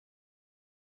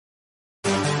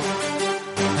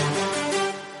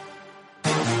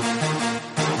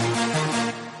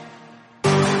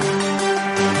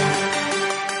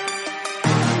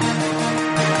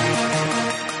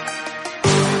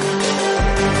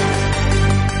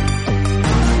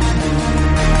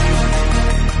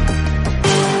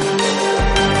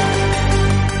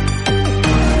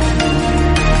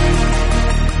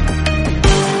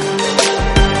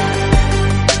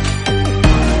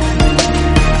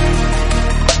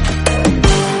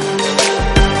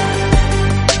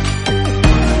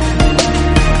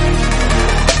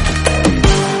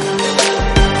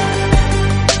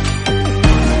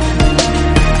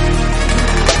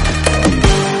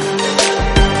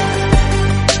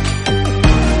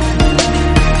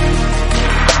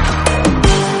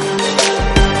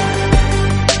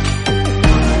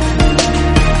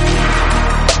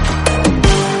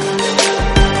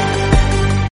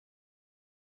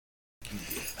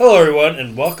Hello, everyone,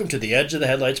 and welcome to the Edge of the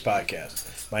Headlights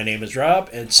podcast. My name is Rob,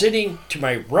 and sitting to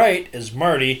my right is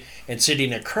Marty, and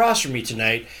sitting across from me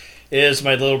tonight is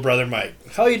my little brother, Mike.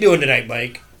 How are you doing tonight,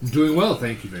 Mike? I'm doing well,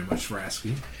 thank you very much for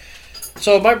asking.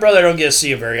 So, my brother, I don't get to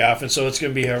see him very often, so it's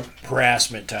going to be a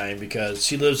harassment time because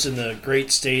he lives in the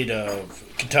great state of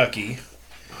Kentucky.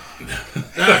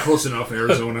 Close enough,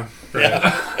 Arizona.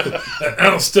 Yeah. I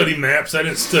don't study maps. I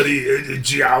didn't study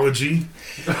geology.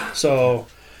 So,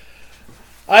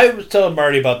 I was telling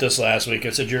Marty about this last week. I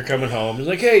said, you're coming home. He's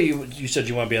like, hey, you said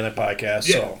you want to be on that podcast.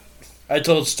 Yeah. So, I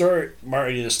told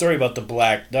Marty the story about the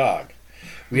black dog.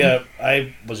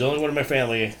 I was the only one in my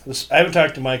family. I haven't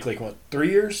talked to Mike 3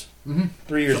 years? Mm-hmm.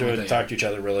 3 years we haven't talked to each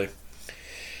other, really.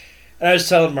 And I was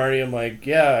telling Marty, I'm like,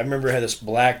 yeah, I remember I had this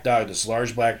black dog, this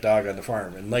large black dog on the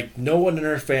farm. And, no one in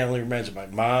our family remembers it. My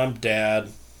mom, Dad,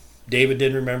 David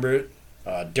didn't remember it.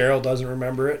 Daryl doesn't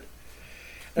remember it.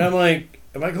 And I'm like,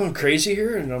 am I going crazy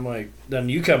here? And I'm like, then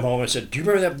you come home and I said, do you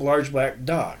remember that large black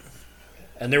dog?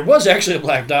 And there was actually a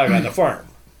black dog on the farm.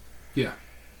 Yeah.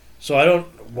 So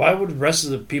why would the rest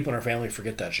of the people in our family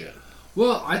forget that shit?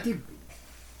 Well, I think,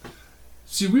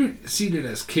 we seen it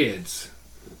as kids,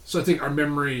 so I think our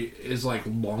memory is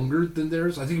longer than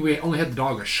theirs. I think we only had the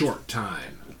dog a short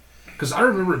time, because I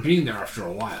remember it being there after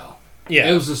a while.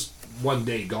 Yeah. It was just one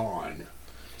day gone.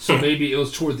 So maybe it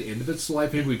was toward the end of its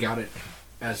life. Maybe we got it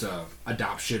as a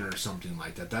adoption or something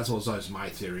like that. That's what was my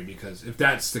theory, because if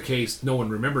that's the case, no one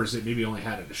remembers it. Maybe only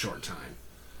had it a short time.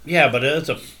 Yeah, but it's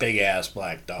a big-ass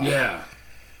black dog. Yeah.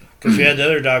 Because we had the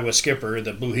other dog with Skipper,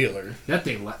 the blue heeler. That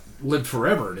thing lived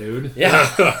forever, dude. Yeah.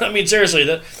 I mean,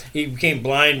 seriously, he became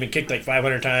blind, been kicked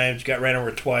 500 times, got ran over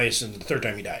twice, and the third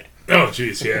time he died. Oh,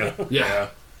 jeez, yeah. Yeah.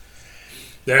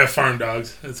 They have farm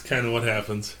dogs. That's kind of what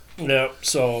happens. No,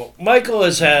 so Michael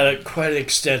has had quite an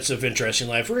extensive, interesting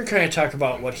life. We're going to kind of talk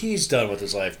about what he's done with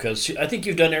his life, because I think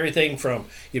you've done everything from,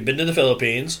 you've been to the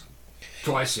Philippines.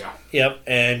 Twice, yeah. Yep,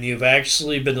 and you've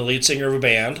actually been the lead singer of a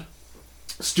band.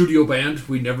 Studio band.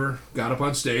 We never got up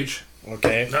on stage.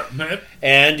 Okay. Not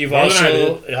And you've More than I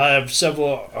also have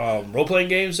several role-playing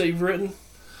games that you've written.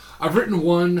 I've written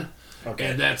one, Okay.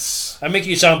 and that's... I'm making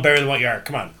you sound better than what you are.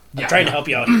 Come on. I'm trying to help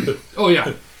you out here. Oh,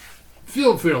 yeah.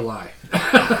 Feel free to lie.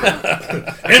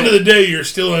 End of the day, you're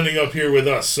still ending up here with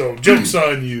us, so joke's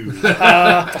on you.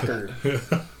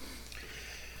 Fucker.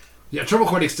 Yeah, travel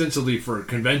quite extensively for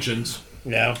conventions.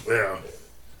 Yeah. Yeah.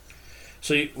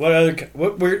 So,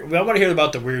 what weird? I want to hear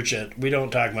about the weird shit. We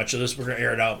don't talk much of this. We're gonna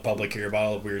air it out in public here about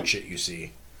all the weird shit you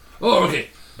see. Oh, okay.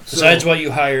 Besides what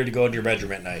you hired to go into your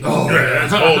bedroom at night. Oh, Yeah,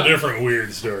 that's a whole different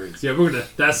weird stories. yeah,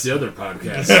 that's the other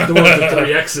podcast. The one with the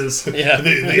 3 X's. Yeah.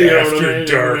 The You know what I After mean?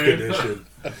 Dark Right. edition.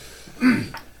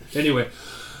 Anyway,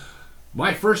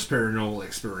 my first paranormal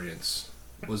experience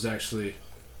was actually...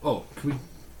 Oh, can we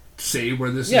say where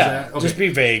this is Yeah. at? Okay. Just be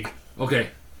vague. Okay.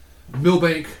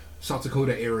 Millbank, South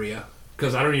Dakota area.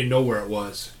 Because I don't even know where it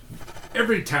was.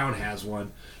 Every town has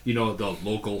one. You know, the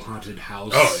local haunted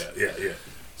house. Oh, yeah.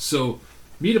 So,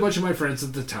 meet a bunch of my friends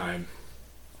at the time.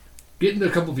 Get into a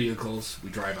couple vehicles.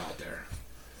 We drive out there.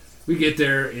 We get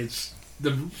there. It's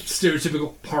the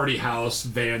stereotypical party house,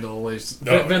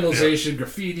 vandalization,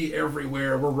 graffiti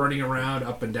everywhere. We're running around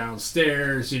up and down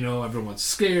stairs. You know, everyone's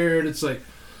scared. It's like,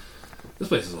 this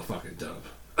place is a fucking dump.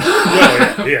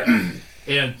 Yeah.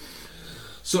 And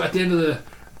so at the end of the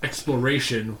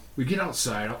exploration, we get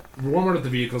outside. We're warming up the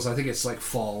vehicles. I think it's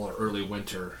fall or early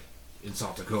winter in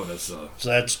South Dakota. So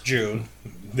that's June.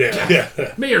 Yeah.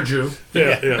 May or June.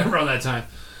 Yeah. Around that time.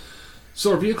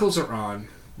 So our vehicles are on.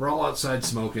 We're all outside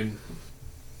smoking.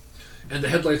 And the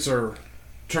headlights are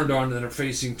turned on and they're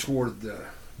facing toward the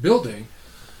building.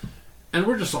 And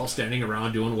we're just all standing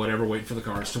around doing whatever, waiting for the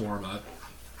cars to warm up.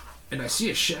 And I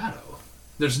see a shadow.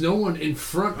 There's no one in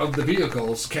front of the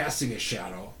vehicles casting a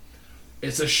shadow.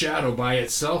 It's a shadow by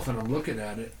itself, and I'm looking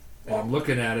at it,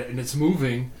 and it's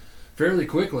moving fairly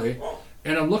quickly.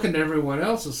 And I'm looking at everyone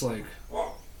else. It's like,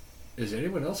 is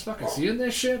anyone else fucking seeing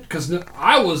this shit? Because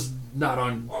I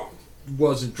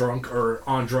wasn't drunk or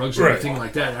on drugs or anything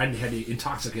like that. I didn't have any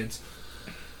intoxicants.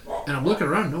 And I'm looking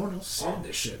around, no one else is seeing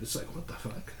this shit. It's like, what the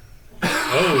fuck?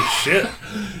 Oh, shit.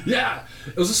 Yeah.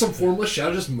 It was just some formless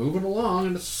shadow just moving along,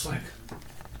 and it's just like,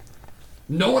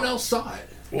 no one else saw it.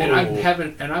 And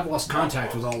I've lost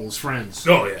contact with all those friends.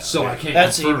 Oh, yeah. So I can't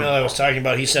That's the confirm. email I was talking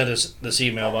about. He sent us this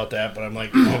email about that, but I'm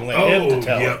like, I'm gonna let him to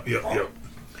tell. Yep.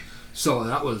 So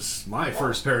that was my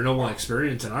first paranormal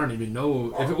experience, and I don't even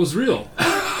know if it was real.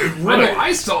 I Right. know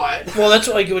I saw it. Well, that's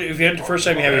if you have the first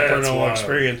time you have a That's paranormal wild.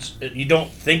 experience, you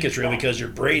don't think it's real because your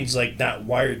brain's not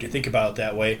wired to think about it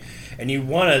that way, and you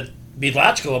want to be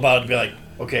logical about it and be like,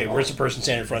 Okay, where's the person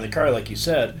standing in front of the car, like you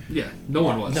said? Yeah, no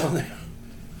one was. No,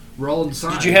 We're all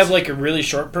inside. did you have like a really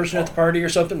short person at the party or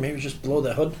something? Maybe just below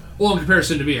the hood? Well, in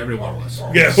comparison to me, everyone was.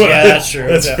 Yeah, well, Yeah, that's true.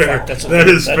 That's Yeah, fair. fuck, that's But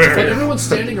fair. everyone's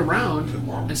standing around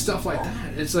and stuff like that.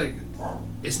 It's like,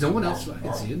 is no one else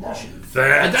fucking seeing that shit?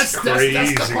 And That's crazy.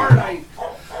 that's the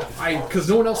part because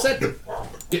no one else said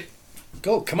it.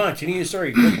 Go, come on, continue your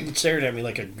story. You're staring at me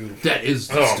like a goof. That is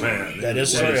the Oh, story. man. That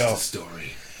is That story. is Oh. the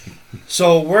story.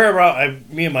 So we're around.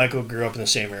 Me and Michael grew up in the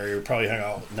same area. We probably hung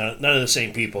out with none of the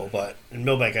same people, but in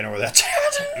Millbank, I know where that's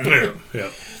at. Yeah, yeah.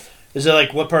 Is it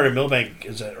like what part of Millbank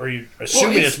is that? Or are you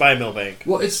assuming it's- it's by Millbank?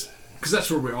 Well, it's because that's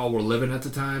where we all were living at the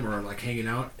time, or like hanging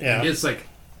out. Yeah. And it's like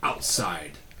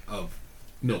outside of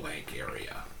Millbank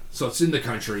area, so it's in the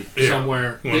country Yeah.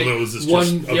 somewhere. One of those is one,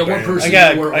 just yeah, one abandoned. person.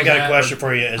 I knew where it was got a at, question or-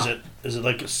 for you. Is it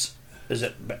like is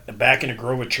it back in a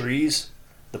grove of trees?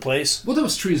 The place? Well, there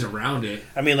was trees around it.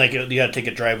 I mean, like you got to take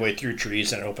a driveway through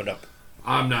trees and it opened up.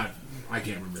 I can't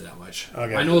remember that much.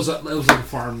 Okay. I know it was like a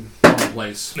farm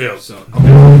place. Yeah. So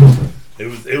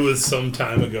It was some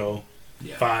time ago,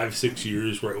 yeah. 5-6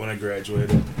 years right when I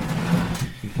graduated.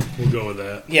 We'll go with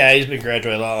that. Yeah, he's been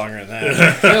graduated a lot longer than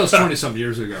that. That was 20-some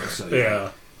years ago. So Yeah,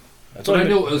 That's But I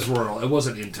only knew it was rural. It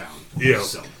wasn't in town. Yeah.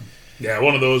 So yeah.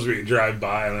 One of those where you drive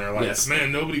by and they're like, Yes.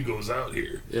 "Man, nobody goes out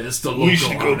here. yeah, it's the local We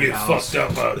should go haunted get house.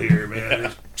 fucked up out here,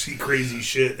 man. See crazy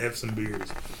shit, have some beers."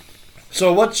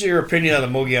 So, what's your opinion on the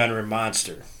Mogollon Rim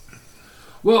Monster?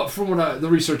 Well, from the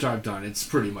research I've done, it's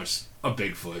pretty much a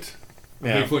Bigfoot.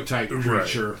 Yeah. Bigfoot type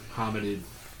creature, hominid,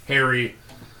 hairy.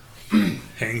 Hangs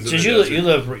in Since the you desert.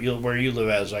 live where you live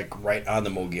as like right on the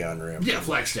Mogollon Rim. Yeah,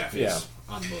 Flagstaff is Yeah.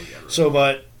 on the Mogollon River. So,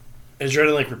 but is there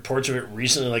any like reports of it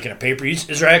recently, like in a paper? Is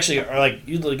there actually, or like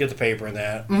you get the paper and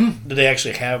that? Mm-hmm. Do they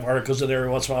actually have articles in there every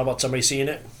once in a while about somebody seeing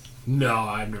it? No,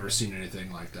 I've never seen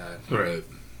anything like that. Right.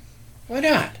 Why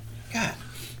not? God,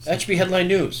 that should be headline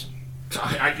news.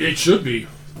 It should be.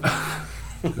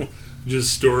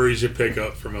 Just stories you pick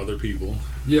up from other people.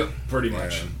 Yep, pretty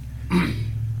much.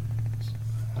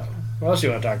 What else do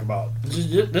you want to talk about?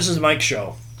 This is Mike's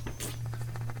show.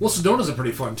 Well, Sedona's a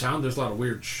pretty fun town. There's a lot of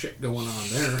weird shit going on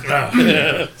there. Ah,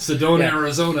 Sedona, Yeah.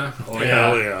 Arizona. Oh,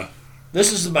 hell yeah.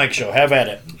 This is the Mike show. Have at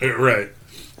it. Right.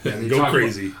 Yeah, they Go talk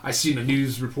crazy. about- I seen a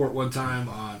news report one time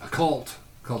on a cult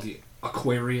called the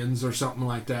Aquarians or something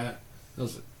like that. That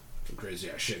was some crazy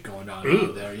ass shit going on Ooh.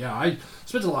 over there. Yeah, I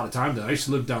spent a lot of time there. I used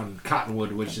to live down in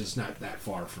Cottonwood, which is not that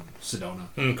far from Sedona.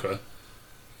 Okay.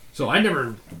 So I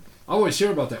always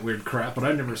hear about that weird crap, but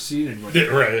I've never seen anyone. Yeah,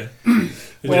 right.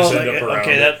 You Well, just end up around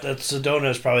okay, it. that Sedona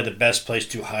is probably the best place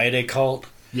to hide a cult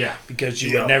Yeah. because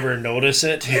you Yeah. would never notice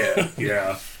it. Yeah,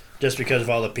 yeah. Just because of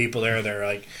all the people there, they're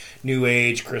like New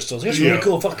Age crystals. There's really Yeah.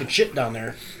 cool fucking shit down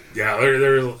there. Yeah,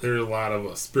 there's a lot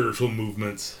of spiritual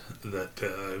movements that.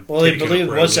 Well, they taken up believe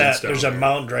what's residence that? down There's a there.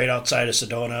 mountain right outside of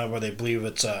Sedona where they believe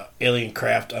it's a alien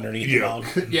craft underneath the Yeah.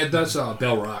 mountain. Yeah, that's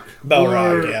Bell Rock. Bell or,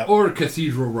 Rock, yeah. Or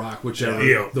Cathedral Rock, whichever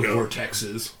Yeah, the yeah. vortex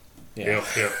is. Yeah. Yep,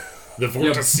 yep. The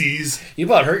vortices. You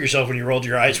about hurt yourself when you rolled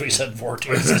your eyes when you said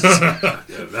vortexes.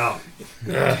 Yeah, no.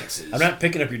 Vortexes. I'm not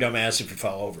picking up your dumb ass if you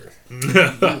fall over.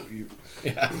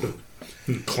 Yeah.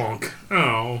 Clunk.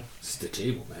 Oh. It's the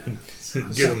table, man.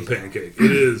 Get them pancake.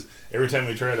 It is. Every time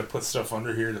we try to put stuff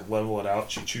under here to level it out,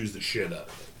 she chews the shit out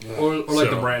of it. Or like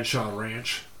the So- Bradshaw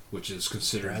Ranch, which is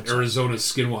considered Bradshaw. Arizona's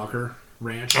Skinwalker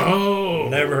Ranch. Oh.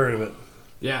 Never heard of it.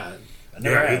 Yeah. I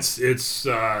never Yeah, have. it's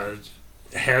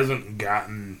hasn't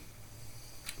gotten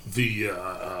the big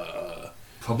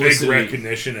Publicity.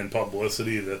 recognition and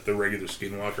publicity that the regular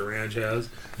Skinwalker Ranch has.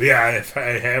 But yeah, I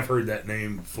have heard that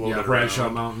name floated Yeah, Bradshaw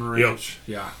around. Mountain Ranch.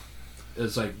 Yeah.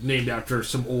 It's like named after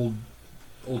some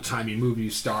old-timey movie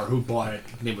star who bought it.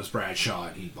 His name was Bradshaw,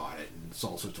 and he bought it. And it's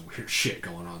all sorts of weird shit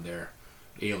going on there.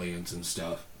 Aliens and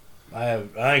stuff. I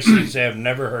actually say I've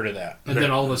never heard of that. And then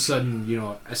all of a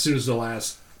sudden, as soon as the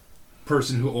last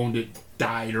person who owned it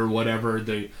died or whatever,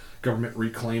 the government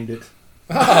reclaimed it.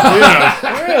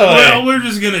 Yeah. Really? Well, we're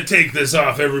just gonna take this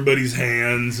off everybody's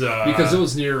hands Because it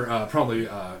was near probably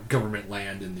government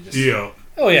land, and they just yeah,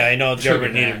 Oh yeah, I know the Took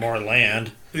government it needed back. more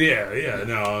land. yeah.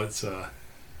 No, it's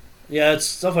Yeah, it's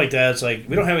stuff like that. It's like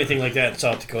we don't have anything like that in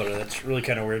South Dakota. That's really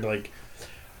kind of weird. Like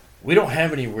we don't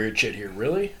have any weird shit here,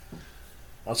 really,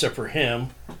 except for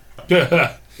him, and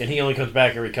he only comes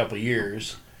back every couple of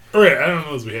years. right. I don't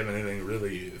know if we have anything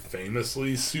really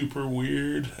famously super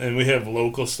weird, and we have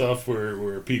local stuff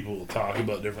where people will talk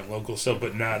about different local stuff,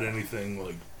 but not anything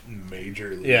like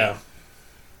majorly. Yeah,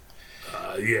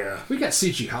 yeah. We got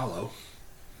Sichi Hollow.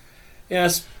 yeah.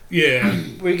 Yeah.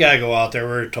 We gotta go out there.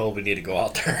 We're told we need to go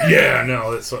out there. Yeah,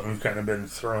 no, that's something we've kind of been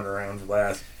throwing around for the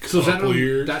last So is that couple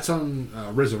years. that's on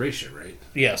reservation, right?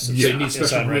 Yes. So It's, you need it's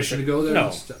special on permission to go there?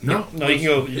 No. No? No, you can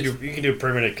go. You can do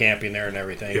permanent camping there and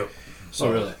everything. Yep. So,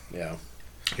 Oh, really? Yeah.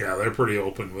 Yeah, they're pretty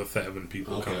open with having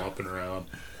people come Okay. up and around.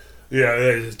 Yeah,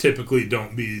 they typically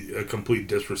don't be a complete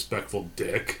disrespectful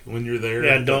dick when you're there.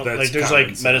 Yeah, but don't that's like. There's common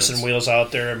like medicine sense. wheels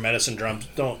out there and medicine drums.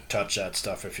 Don't touch that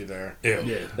stuff if you're there. Yeah.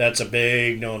 Yeah. That's a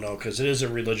big no because it is a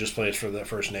religious place for the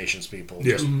First Nations people.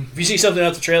 Yeah. If you see something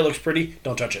off the trail that looks pretty,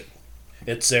 don't touch it.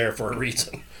 It's there for a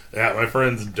reason. Yeah, my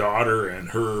friend's daughter and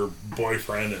her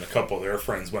boyfriend and a couple of their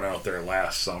friends went out there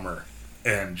last summer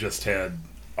and just had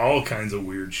all kinds of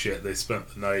weird shit. They spent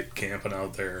the night camping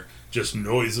out there, just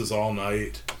noises all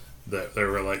night. That they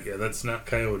were like, yeah, that's not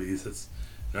coyotes, it's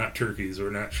not turkeys.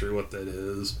 We're not sure what that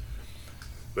is.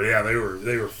 But yeah, they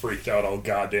were freaked out all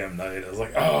goddamn night. I was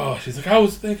like, oh, she's like, I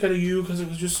was thinking of you because it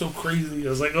was just so crazy. I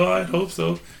was like, oh, I hope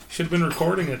so. Should have been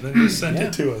recording it and then just sent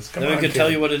it to us. Come Then on, we could kid. tell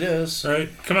you what it is. Right?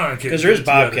 Come on, kid. Because there's Get it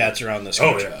together. bobcats around this Oh,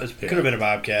 country. yeah. It Yeah. could have been a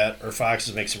bobcat, or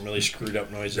foxes make some really screwed up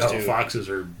noises No, too. foxes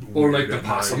are Or weird like the at night.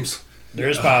 possums.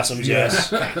 There's possums,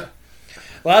 yes.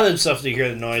 A lot of the stuff that you hear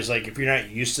the noise, like if you're not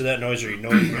used to that noise or you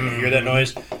know you're going to hear that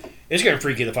noise, it's going to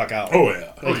freak you the fuck out. Oh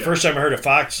yeah. Like the first time I heard a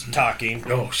fox talking,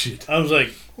 Oh shit. I was like,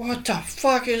 what the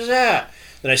fuck is that?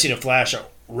 Then I seen a flash of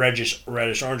reddish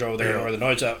orange over there Yeah. where the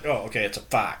noise out. Oh, okay, it's a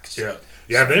fox. Yeah.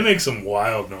 Yeah, they make some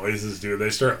wild noises, dude. They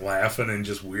start laughing and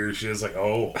just weird shit. It's like,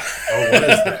 what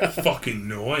is that fucking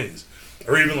noise?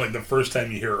 Or even like the first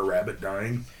time you hear a rabbit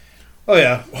dying. Oh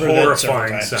yeah. Heard that several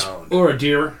Horrifying times. sound. Or a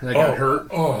deer that got hurt.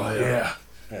 Oh, yeah.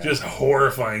 Yeah. Just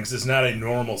horrifying because it's not a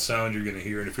normal sound you're going to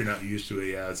hear. And if you're not used to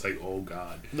it, yeah, it's like, oh,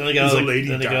 God. Then they got There's all a the, lady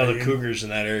then they got all the dying. cougars in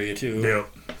that area too.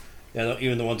 Yeah. Yeah,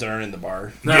 even the ones that aren't in the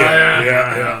bar.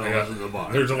 Yeah.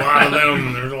 There's a lot of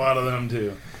them. There's a lot of them,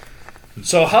 too.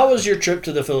 So, how was your trip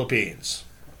to the Philippines?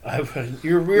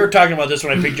 We were talking about this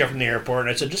when I picked you up from the airport, and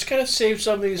I said, just kind of save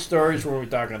some of these stories when we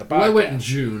talk on the podcast. Well, I went in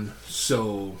June,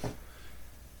 so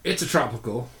it's a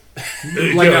tropical.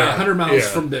 Yeah. Like 100 miles Yeah.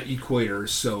 from the equator,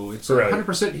 so it's Right.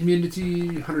 100% humidity,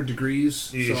 100 degrees.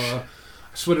 So Yeesh. I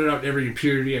sweat it out every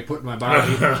impurity I put in my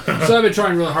body. So I've been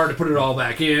trying really hard to put it all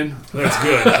back in. That's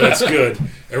good. That's good.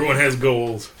 Everyone has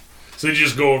goals. So you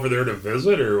just go over there to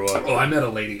visit, or what? Oh, I met a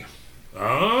lady.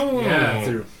 Oh. Yeah,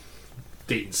 through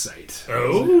dating site.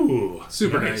 Oh.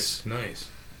 Super Nice.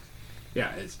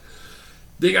 Yeah,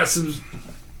 they got some.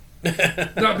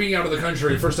 Not being out of the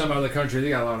country, first time out of the country, they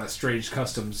got a lot of strange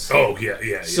customs. Oh,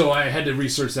 yeah. So I had to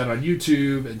research that on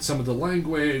YouTube and some of the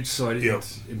language, so I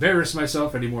didn't embarrass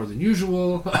myself any more than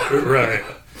usual. Right.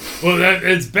 Well,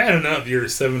 it's bad enough you're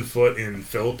 7 foot in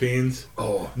Philippines.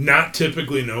 Oh, Not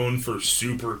typically known for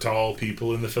super tall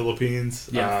people in the Philippines.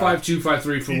 yeah, 5'2",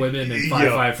 5'3" for women and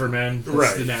 5'5" for men. That's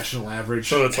Right. the national average.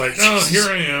 So it's like, oh, here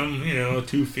I am,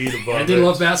 2 feet above. And they it.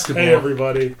 love basketball. Hey,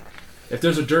 everybody. If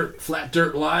there's a flat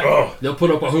dirt lot, Oh. they'll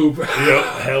put up a hoop. Yep,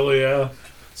 hell yeah.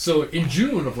 So in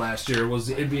June of last year was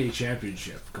the NBA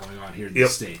championship going on here in the Yep.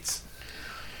 States.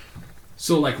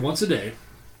 So like once a day,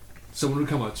 someone would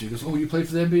come up to you and goes, "Oh, you played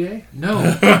for the NBA?" No.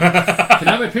 Can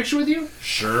I have a picture with you?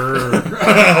 Sure.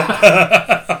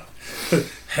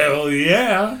 Hell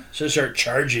yeah. Should start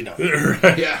charging them.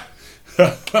 Right. Yeah.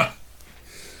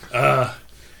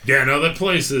 Yeah, no, that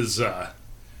place is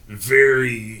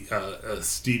very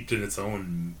steeped in its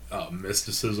own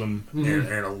mysticism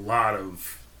and a lot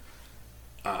of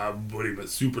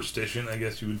superstition, I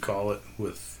guess you would call it,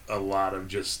 with a lot of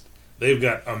just they've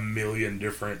got a million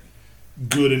different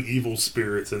good and evil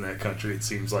spirits in that country. It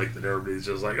seems like that everybody's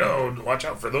just like, oh, watch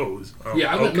out for those. Oh,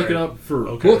 Yeah, I went okay. looking up for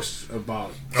Okay. books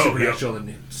about Oh, supernatural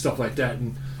and stuff like that,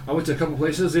 and I went to a couple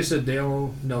places. They said they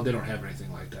don't have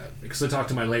anything like that because I talked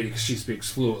to my lady because she speaks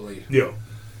fluently. Yeah.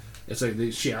 It's like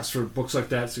she asked for books like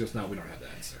that. She goes, "No, we don't have that."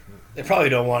 It's like, They probably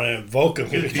don't want to invoke them.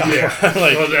 Yeah. like,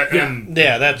 Well, that, yeah. and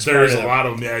yeah, that's there's part a of lot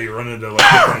of them. Yeah, you run into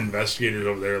like different investigators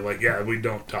over there. Like, yeah, we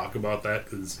don't talk about that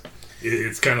because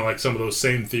it's kind of like some of those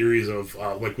same theories of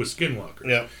like with Skinwalkers.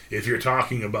 Yep. If you're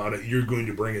talking about it, you're going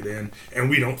to bring it in, and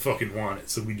we don't fucking want it,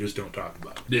 so we just don't talk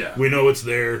about it. Yeah. We know it's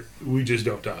there. We just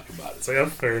don't talk about it. So yeah,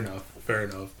 fair enough. Fair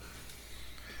enough.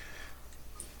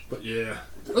 But yeah,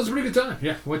 it was a pretty good time.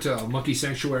 Yeah, went to a monkey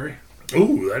sanctuary.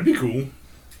 Ooh, that'd be cool.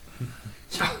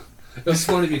 It was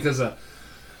funny because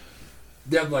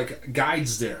they have like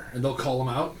guides there, and they'll call them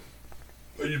out.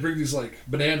 And you bring these like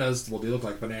bananas. Well, they look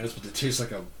like bananas, but they taste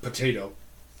like a potato.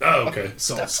 Oh, okay.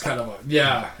 So it's kind of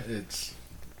it's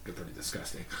pretty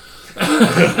disgusting.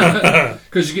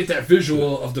 Because you get that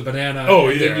visual of the banana. Oh,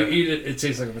 and yeah. then you eat it. It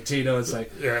tastes like a potato. It's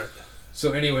like Yeah.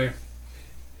 so. Anyway,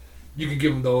 you can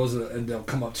give them those and they'll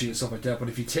come up to you and stuff like that. But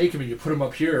if you take them and you put them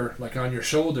up here, like on your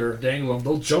shoulder, dangle them,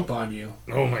 they'll jump on you.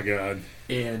 Oh my god.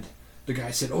 And the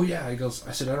guy said, "Oh yeah." He goes,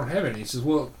 I said, "I don't have any." He says,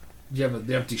 "Well, you have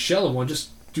the empty shell of one. Just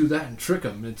do that and trick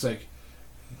them." It's like,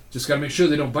 just gotta make sure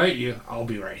they don't bite you. I'll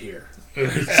be right here.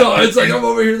 So it's like I'm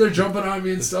over here, they're jumping on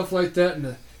me and stuff like that.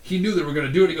 And he knew they were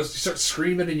gonna do it. He goes, he starts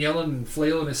screaming and yelling and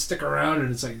flailing his stick around,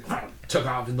 and it's like took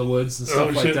off in the woods and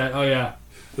stuff like shit. that. Oh yeah.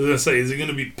 I was gonna say, is he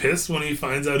gonna be pissed when he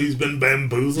finds out he's been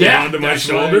bamboozled Yeah, onto my that's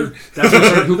shoulder? That's when I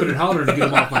started hooping and hollering to get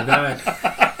him off my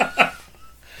back.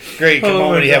 Great, come Oh on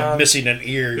my when you have God. missing an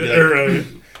ear. Be like, Right.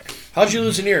 how'd you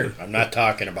lose an ear? I'm not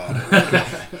talking about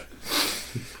it.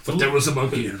 But there was a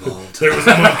monkey involved. There was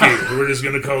a monkey. We're just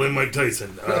gonna call him Mike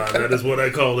Tyson. That is what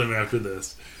I called him after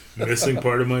this. Missing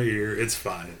part of my ear. It's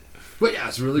fine. But yeah,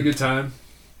 it's a really good time.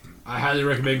 I highly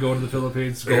recommend going to the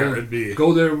Philippines. Yeah, it'd be-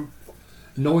 Go there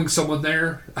knowing someone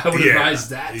there. I would advise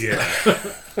that.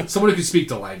 Yeah. Someone who can speak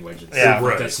the language. And Yeah, stuff like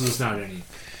right. that, so there's not any.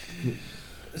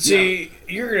 See,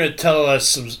 you're going to tell us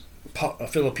some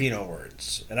Filipino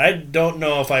words, and I don't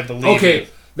know if I believe Okay, you.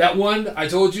 that one I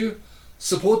told you,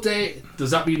 Sapote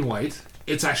does not mean white.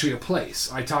 It's actually a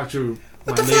place. I talked to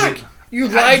my What the lady. fuck? You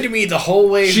lied to me the whole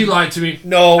way. She lied to me.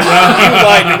 No, you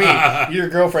lied to me. Your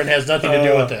girlfriend has nothing to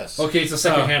do with this. Okay, it's a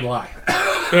secondhand lie.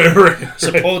 Right.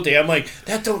 Sapote, I'm like,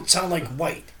 that don't sound like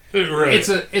white. Right.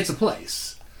 It's a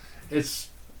place. It's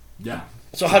yeah.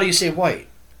 So how do you say white?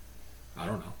 I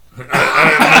don't know.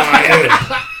 I have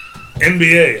no idea.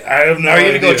 NBA. I have no Are you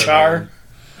idea. going to go char? man.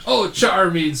 Oh, char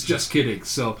means just kidding.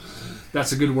 So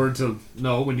that's a good word to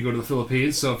know when you go to the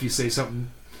Philippines. So if you say something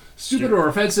stupid or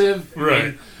offensive,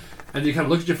 Right. and they kind of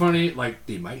look at you funny, like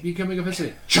they might be coming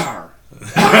offensive, char.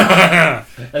 And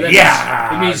then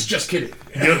Yeah. it means just kidding.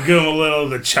 Give him a little of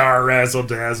the char razzle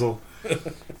dazzle.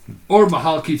 Or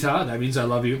mahal kita, that means I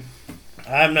love you.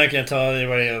 I'm not going to tell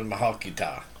anybody of Mahal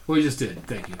Kita. Well, you just did.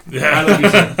 Thank you. Yeah. I love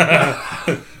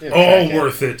you too. You're a All crackhead.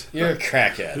 worth it. You're a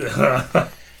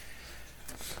crackhead.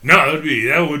 No,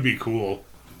 that would be cool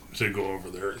to go over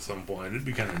there at some point. It'd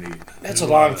be kind of neat. That's a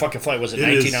long fucking flight. Was it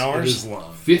 19 It hours? is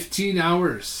long. 15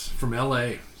 hours from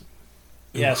L.A.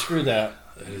 Yeah, screw that.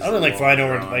 It is I didn't like a flying long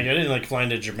over. run. Like I didn't like flying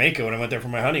to Jamaica when I went there for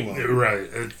my honeymoon. Right.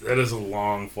 That is a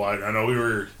long flight. I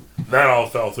know that all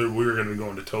fell through. We were going to be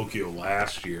going to Tokyo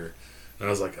last year. And I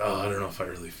was like, oh, I don't know if I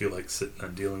really feel like sitting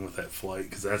and dealing with that flight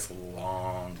because that's a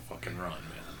long fucking run,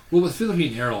 man. Well, with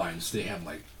Philippine Airlines, they have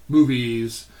like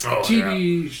movies, Oh,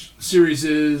 TV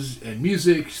series, and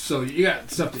music. So you got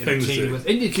stuff to Things entertain you that with,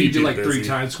 and you can keep do you like 3 busy.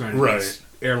 times granted. Right. It's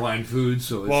airline food.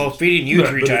 So it's Well, just- feeding you Right,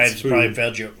 3 but it's times food. probably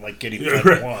fed you like getting Yeah, fed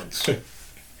right. once.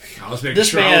 I was making this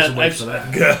sure I man, was awake I've- for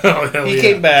that. Oh, hell He yeah.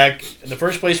 came back, and the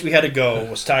first place we had to go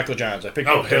was Taco John's. I picked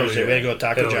Oh, up hell Thursday. yeah. We had to go to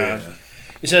Taco Hell John's. yeah.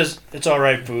 He says, it's all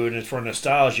right food, and it's for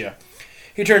nostalgia.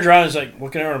 He turns around and is like,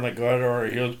 what can I order? I'm like, go ahead and order.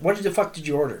 He goes, what the fuck did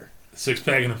you order?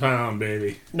 6-pack and a pound,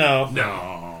 baby. No.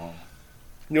 No.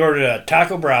 You ordered a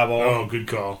Taco Bravo, Oh, good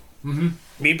call.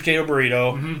 meat potato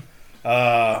burrito,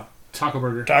 Taco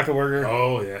burger. taco burger.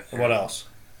 Oh, yeah. What else?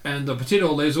 And the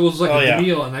potato lays was like Oh, a yeah.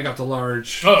 meal, and I got the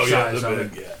large Oh, yeah, size the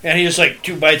of big, it. yeah. And he just like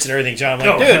 2 bites and everything. So I'm like,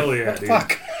 Oh, dude, hell yeah, what the dude.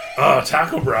 fuck? Oh,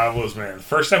 Taco Bravos, man.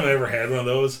 First time I ever had one of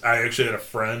those, I actually had a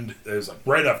friend that was like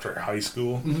right after high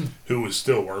school who was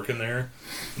still working there.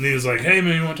 And he was like, hey,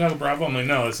 man, you want Taco Bravo? I'm like,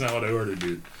 no, that's not what I ordered,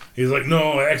 dude. He's like,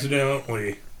 no, I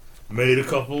accidentally made a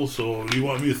couple, so you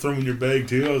want me to throw them in your bag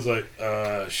too? I was like,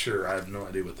 sure. I have no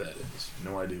idea what that is.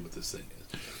 No idea what this thing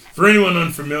is. For anyone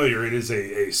unfamiliar, it is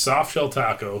a soft shell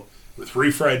taco with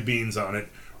refried beans on it,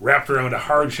 wrapped around a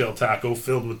hard shell taco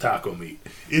filled with taco meat.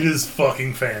 It is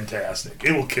fucking fantastic.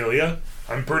 It will kill you.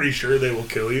 I'm pretty sure they will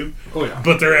kill you. Oh yeah.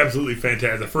 But they're absolutely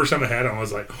fantastic. The first time I had them, I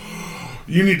was like,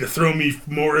 you need to throw me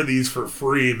more of these for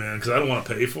free, man, because I don't want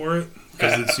to pay for it.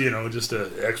 Because it's, just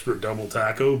an extra double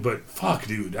taco. But fuck,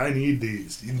 dude, I need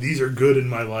these. These are good in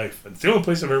my life. It's the only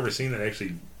place I've ever seen that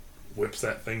actually whips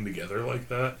that thing together like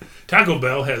that. Taco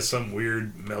Bell has some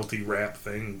weird melty wrap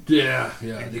thing. Yeah,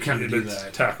 they kind of do It's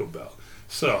that. Taco Bell.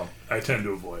 So I tend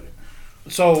to avoid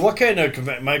it. So what kind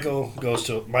of Mike goes,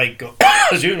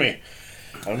 excuse me.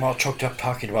 I'm all choked up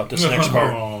talking about this next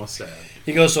part. Oh, sad.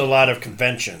 He goes to a lot of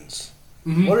conventions.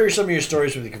 What are some of your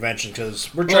stories with the convention?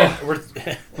 Because we're trying,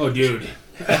 Oh, dude.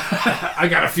 I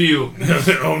got a few.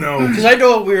 Oh no. because I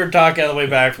know we were talking on the way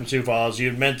back from Sioux Falls.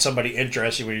 You met somebody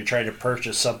interesting when you're trying to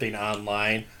purchase something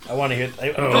online. I want to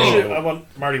hear.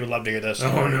 Marty would love to hear this. Oh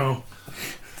story. no.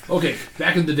 Okay,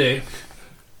 back in the day,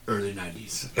 early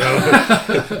 90s.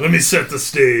 Let me set the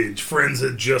stage. Friends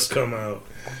had just come out.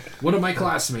 One of my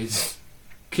classmates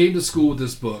came to school with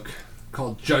this book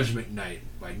called Judgment Night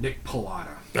by Nick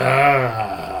Pallotta.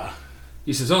 Ah.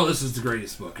 he says, "Oh, this is the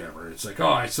greatest book ever." It's like, "Oh,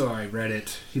 I read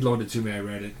it." He loaned it to me. I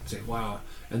read it. Say, "Wow!"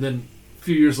 And then a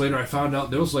few years later, I found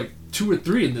out there was like 2 or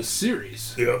 3 in this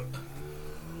series. Yep.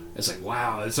 It's like,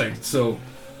 wow. It's like, so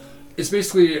it's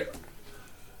basically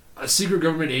a secret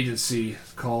government agency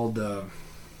called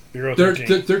Bureau 13.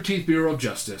 13th Bureau of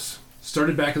Justice.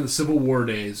 Started back in the Civil War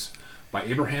days by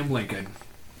Abraham Lincoln.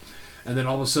 And then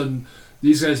all of a sudden,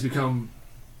 these guys become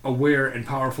aware and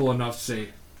powerful enough to say,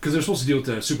 because they're supposed to deal with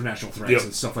the supernatural threats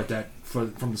and stuff like that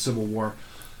from the Civil War.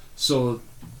 So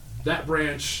that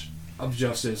branch of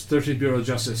justice, 13th Bureau of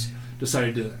Justice,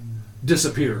 decided to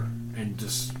disappear and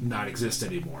just not exist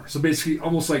anymore. So basically,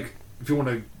 almost like, if you want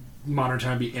to modern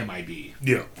time, be MIB.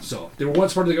 Yeah. So they were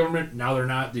once part of the government, now they're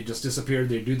not. They just disappeared.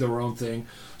 They do their own thing.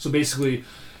 So basically,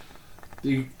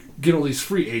 they get all these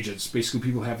free agents. Basically,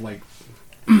 people have like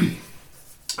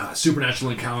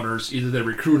supernatural encounters. Either they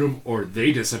recruit them or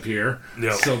they disappear.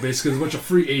 Yep. So basically, there's a bunch of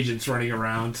free agents running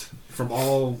around from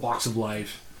all walks of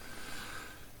life,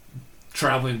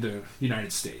 traveling to the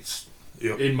United States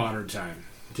in modern time,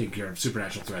 taking care of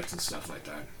supernatural threats and stuff like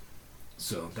that.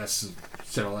 So that's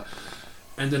said all that.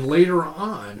 And then later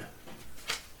on,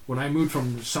 when I moved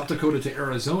from South Dakota to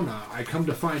Arizona, I come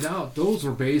to find out those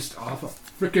were based off a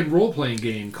freaking role-playing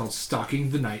game called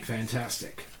Stalking the Night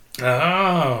Fantastic.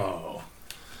 Oh.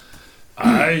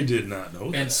 I did not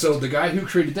know that. And so the guy who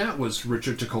created that was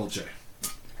Richard Tukolje.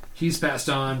 He's passed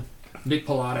on. Nick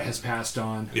Pallotta has passed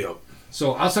on. Yep.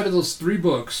 So outside of those 3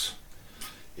 books,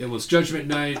 it was Judgment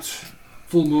Night,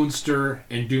 Full Moon Stir,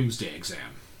 and Doomsday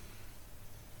Exam.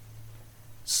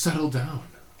 Settle down.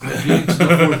 I'm getting to the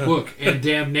 4th book, and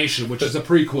Damnation, which is a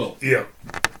prequel Yep.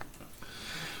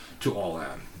 to all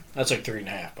that. That's like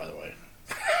 3.5, by the way.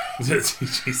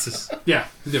 Jesus. Yeah,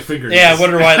 the finger. Yeah, I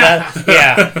wonder why that.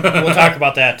 Yeah, we'll talk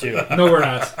about that too. No, we're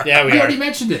not. Yeah, we You are. already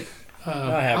mentioned it.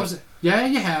 I haven't. Yeah,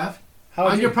 you have. How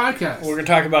on would your you- podcast. We're gonna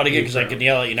talk about it again because I can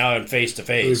yell at you now in face to We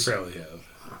face. probably have.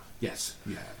 Yes,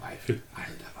 you have. I heard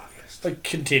that podcast. But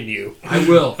continue. I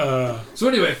will. So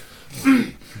anyway,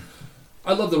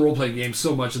 I love the role-playing game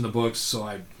so much in the books, so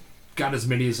I got as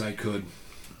many as I could.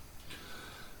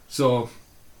 So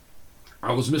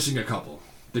I was missing a couple.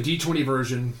 The D20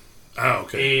 version Oh,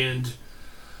 okay. and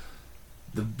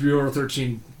the Bureau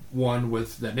 13 one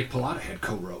with that Nick Pallotta had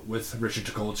co-wrote with Richard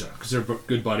Tukolja because they're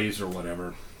good buddies or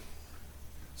whatever.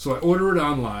 So I ordered it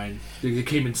online. They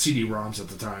came in CD-ROMs at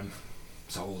the time.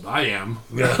 That's how old I am.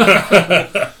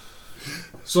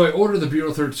 So I ordered the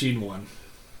Bureau 13 one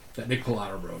that Nick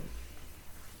Pallotta wrote.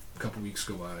 A couple weeks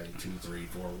go by, 2, 3,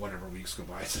 4, whatever weeks go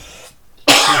by.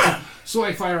 So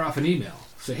I fire off an email.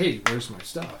 Say, hey, where's my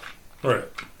stuff? Right.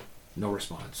 No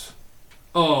response.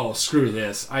 Oh, screw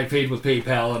this. I paid with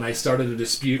PayPal and I started a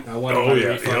dispute. I wanted my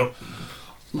refund.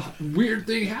 Weird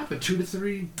thing happened 2 to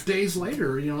 3 days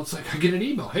later. You know, it's like I get an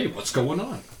email. Hey, what's going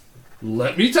on?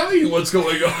 Let me tell you what's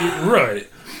going on. Right.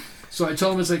 So I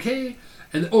tell him, it's like, hey.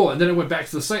 And then I went back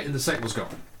to the site and the site was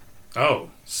gone. Oh.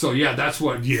 So yeah, that's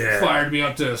what fired me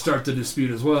up to start the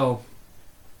dispute as well.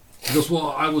 He goes,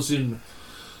 well, I was in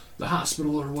the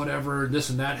hospital or whatever, and this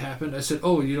and that happened. I said,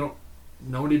 oh, you don't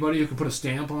know anybody who can put a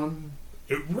stamp on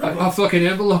a fucking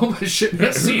envelope and ship me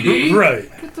a CD? Right.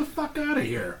 Get the fuck out of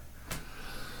here.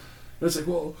 And it's like,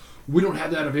 well, we don't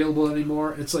have that available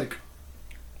anymore. It's like,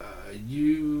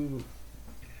 you...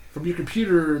 From your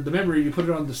computer, the memory, you put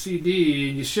it on the CD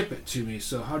and you ship it to me.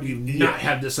 So how do you not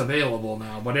have this available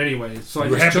now? But anyway, so I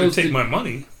You're just happy chose to take my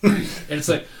money. And it's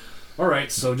like, all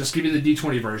right, so just give me the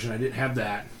D20 version. I didn't have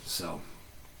that, so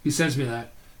he sends me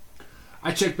that.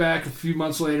 I check back a few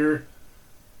months later.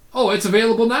 Oh, it's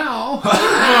available now.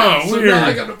 Oh, so weird. now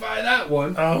I got to buy that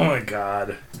one. Oh my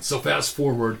God. So fast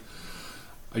forward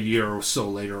a year or so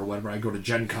later or whatever, I go to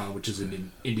Gen Con, which is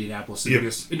in Indianapolis, the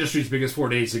industry's biggest 4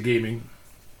 days of gaming.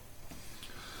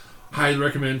 Highly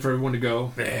recommend for everyone to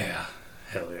go. Yeah.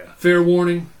 Hell yeah. Fair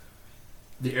warning,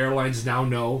 the airlines now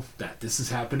know that this is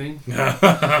happening.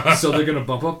 So they're going to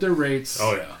bump up their rates.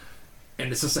 Oh yeah.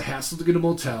 And it's just a hassle to get a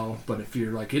motel. But if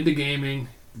you're like into gaming,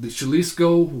 you should at least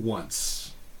go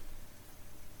once.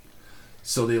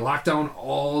 So they lock down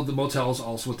all the motels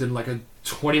also within like a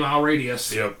 20-mile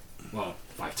radius. Yep. Well,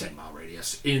 5-10 mile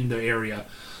radius in the area.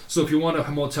 So if you want a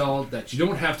motel that you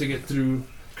don't have to get through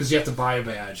because you have to buy a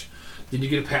badge, then you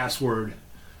get a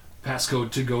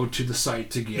passcode to go to the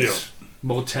site to get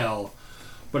motel.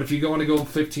 But if you want to go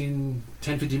 10,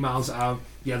 15 miles out,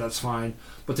 yeah, that's fine.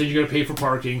 But then you're going to pay for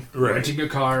parking, renting a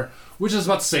car, which is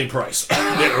about the same price.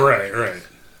 Yeah, right.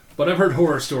 But I've heard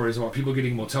horror stories about people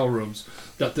getting motel rooms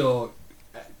that they'll,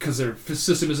 because their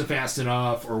system isn't fast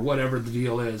enough or whatever the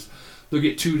deal is, they'll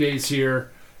get 2 days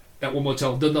here at one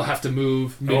motel. Then they'll have to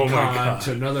move Oh my mid-con God.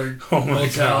 to another Oh my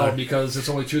motel God. because it's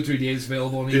only 2 or 3 days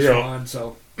available in each Yeah. one.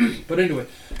 So, but anyway,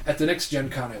 at the next Gen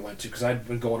Con I went to, because I'd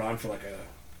been going on for like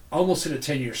almost hit a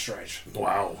 10-year stretch.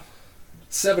 Wow.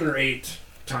 7 or 8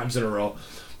 times in a row.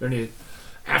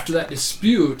 After that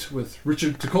dispute with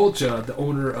Richard Tukolcha, the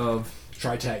owner of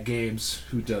TriTac Games,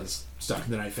 who does Stuck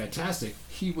in the Night Fantastic,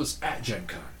 he was at Gen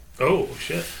Con. Oh,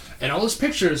 shit. And all his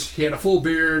pictures, he had a full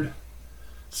beard,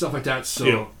 stuff like that. So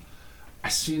Yeah. I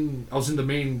was in the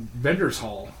main vendors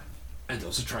hall, and there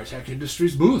was a TriTac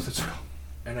Industries booth. It's like,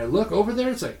 and I look over there,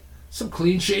 it's like some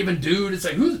clean-shaven dude. It's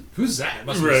like, who's that?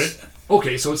 Must be Right.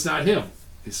 okay, so it's not him.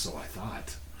 So I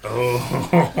thought.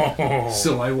 Oh.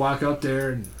 So I walk up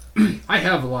there, and I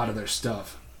have a lot of their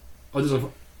stuff.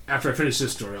 After I finish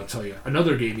this story, I'll tell you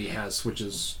another game he has, which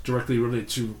is directly related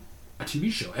to a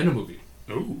TV show and a movie.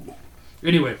 Ooh.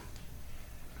 Anyway,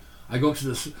 I go up to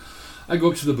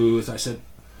the booth. I said,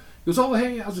 he goes, oh,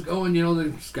 hey, how's it going? You know,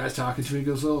 this guy's talking to me. He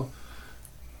goes, oh,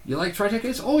 you like TriTac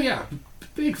games? Oh, yeah,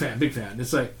 big fan.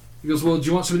 It's like, he goes, well, do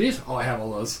you want some of these? Oh, I have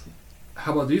all those.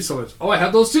 How about these? So oh, I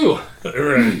have those too.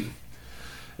 Right.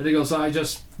 And he goes, I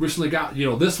just recently got,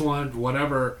 this one,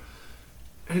 whatever.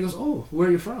 And he goes, oh, where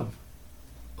are you from?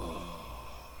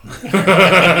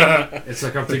 It's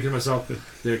like I'm thinking to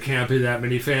myself, there can't be that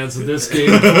many fans of this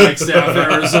game in Flagstaff,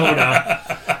 Arizona.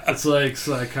 It's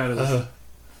like kind of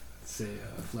say,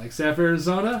 Flagstaff,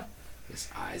 Arizona? His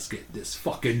eyes get this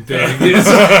fucking big.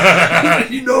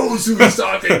 He knows who he's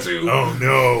talking to. Oh,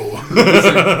 no. It's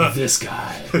like, this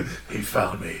guy. He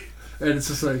found me. And it's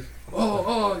just like,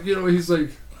 he's like,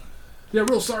 yeah,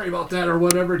 real sorry about that or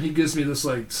whatever. And he gives me this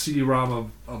like CD-ROM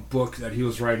of a book that he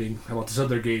was writing about this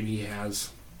other game he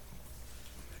has.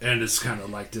 And it's kind of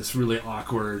like this really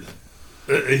awkward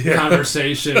Yeah.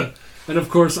 conversation. And of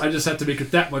course, I just have to make it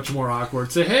that much more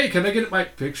awkward. Say, hey, can I get my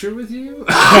picture with you?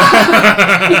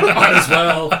 Might as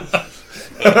well.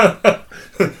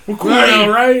 We're cool now,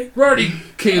 right? We already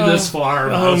came this far.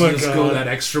 oh Let's my just go God. that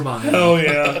extra mile. Oh,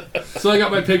 yeah. So I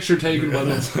got my picture taken with him.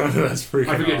 That's freaking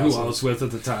I forget awesome. who I was with at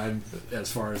the time,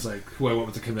 as far as like who I went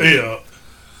with the convention. Yeah.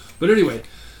 But anyway,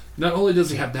 not only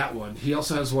does he have that one, he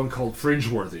also has one called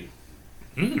Fringeworthy.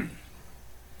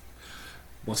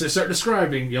 Once I start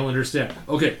describing, you'll understand.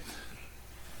 Okay,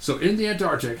 so in the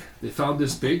Antarctic, they found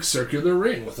this big circular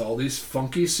ring with all these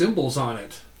funky symbols on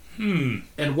it. And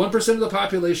 1% of the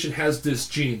population has this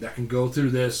gene that can go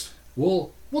through this.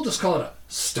 We'll just call it a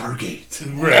Stargate.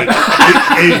 Right.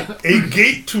 a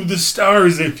gate to the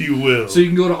stars, if you will. So you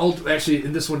can go to actually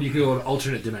in this one you can go to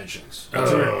alternate dimensions,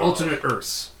 alternate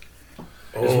Earths.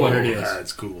 Is what it is.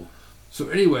 That's cool. So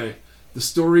anyway, the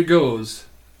story goes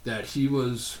that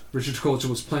Richard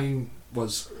Tukolcha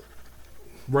was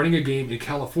running a game in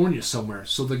California somewhere.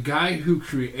 So the guy who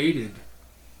created,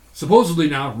 supposedly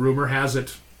now, rumor has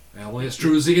it, only as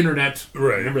true as the internet.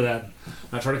 Right. Remember that.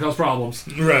 Not trying to cause problems.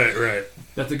 Right.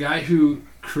 That the guy who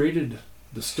created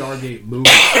the Stargate movie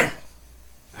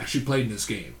actually played in this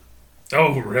game.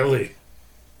 Oh, really?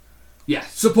 Yeah,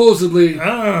 supposedly.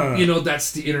 Ah.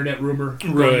 That's the internet rumor Right.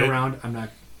 going around. I'm not.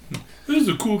 This is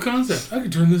a cool concept. I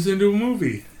could turn this into a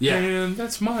movie. Yeah. And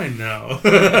that's mine now.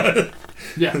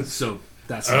 Yeah, so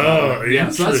that's. Oh, yeah,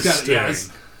 so that's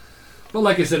interesting. but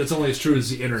like I said, it's only as true as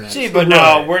the internet. See, but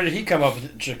now, where did he come up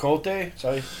with Chakotay?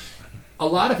 Sorry. A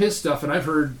lot of his stuff, and I've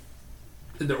heard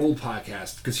in their old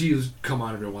podcast, because he's come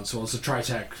on every once in a while, it's a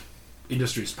TriTac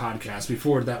Industries podcast.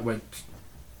 Before that went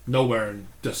nowhere and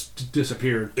just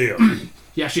disappeared. Yeah.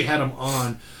 He actually had him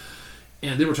on,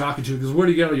 and they were talking to him, because where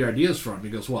do you get all your ideas from? He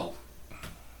goes, well,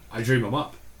 I dream them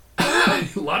up. A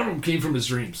lot of them came from his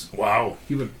dreams. Wow.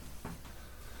 He would,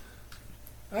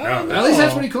 Yeah. at least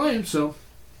that's what he claimed, so.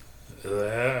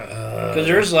 Because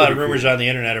there's a lot of rumors on the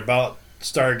internet about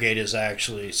Stargate is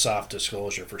actually soft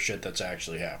disclosure for shit that's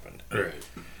actually happened. Right.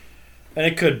 And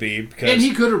it could be because And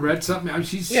he could have read something. I mean,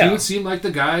 he would seem like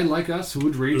the guy like us who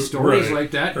would read stories Right,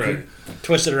 like that. right.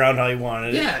 twist it around how he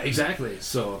wanted it. Yeah, exactly.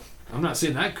 So I'm not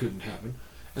saying that couldn't happen.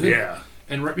 And then, Yeah.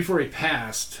 And right before he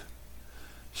passed,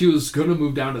 he was going to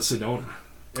move down to Sedona,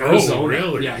 Arizona. Oh,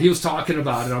 really? Yeah, he was talking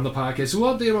about it on the podcast. So,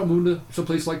 well, they about moving to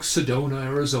someplace like Sedona,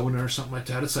 Arizona, or something like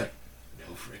that. It's like,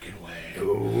 no freaking way.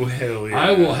 Oh, hell yeah.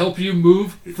 I will help you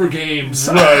move for games.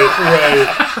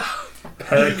 Right.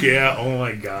 Heck yeah. Oh,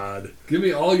 my God. Give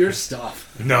me all your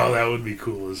stuff. No, that would be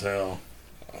cool as hell.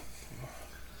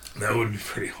 That would be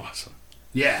pretty awesome.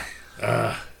 Yeah.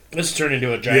 Let's turn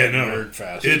into a giant Yeah, no. nerd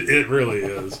fest. It really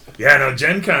is. Yeah, no,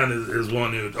 Gen Con is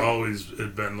one who always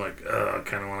had been like, I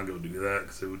kind of want to go do that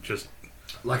because it would just...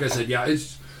 Like I said, yeah,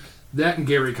 it's that and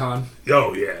Gary Con.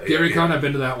 Oh, yeah. Gary yeah, Con, yeah. I've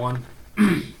been to that one.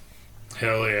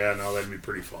 Hell yeah, no, that'd be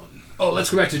pretty fun. Oh, let's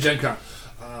go back to Gen Con.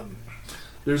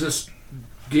 There's this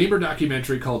gamer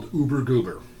documentary called Uber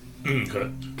Goober.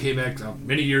 Okay. Came back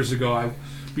many years ago.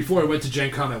 Before I went to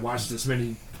Gen Con, I watched as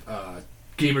many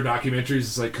gamer documentaries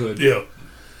as I could. Yeah.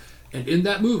 And in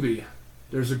that movie,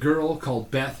 there's a girl called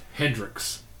Beth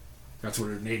Hendricks. That's what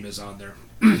her name is on there.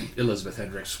 Elizabeth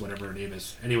Hendricks, whatever her name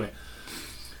is. Anyway,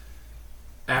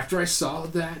 after I saw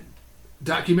that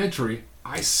documentary,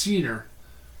 I seen her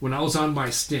when I was on my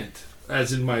stint,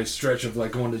 as in my stretch of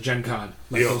like going to Gen Con,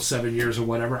 like those 7 years or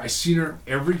whatever. I seen her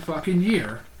every fucking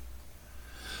year.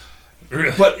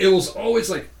 Really? But it was always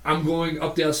like, I'm going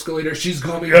up the escalator, she's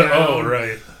coming down. Oh,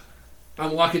 right.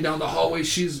 I'm walking down the hallway,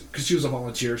 because she was a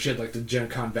volunteer, she had like the Gen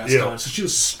Con vest on, so she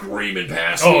was screaming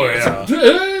past me. Yeah. It's like,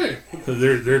 hey!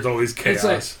 There's always chaos. It's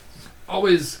like,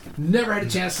 always, never had a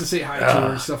chance to say hi to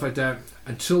her and stuff like that,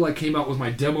 until I came out with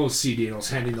my demo CD and I was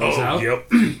handing those out.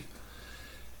 Yep.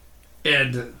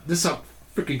 And this is how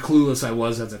freaking clueless I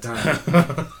was at the time.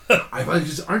 I was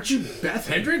just, aren't you Beth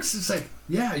Hendricks? It's like,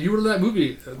 yeah, you were in that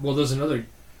movie. Well, there's another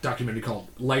documentary called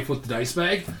Life with the Dice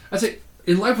Bag. I say,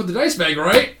 in Life with the Dice Bag,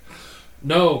 right?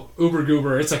 No, Uber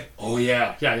Goober. It's like, oh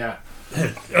yeah.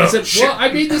 I said, well,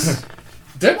 I made this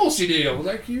demo CD. I would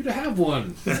like you to have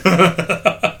one.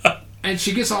 And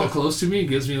she gets all close to me and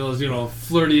gives me those,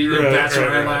 flirty bachelor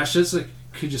eyelashes. Like,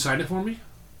 could you sign it for me?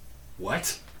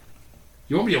 What?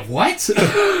 You want me to what?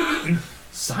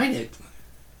 Sign it.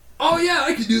 Oh yeah,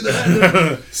 I can do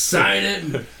that. Sign it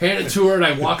and hand it to her, and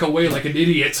I walk away like an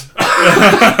idiot. So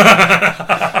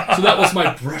that was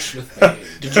my brush with fame.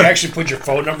 Did you actually put your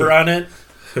phone number on it?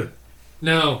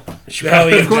 No.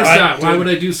 Of course not. Why would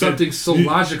I do something so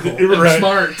logical and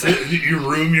smart? Your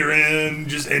room you're in,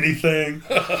 just anything.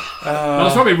 I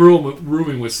was probably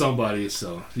rooming with somebody,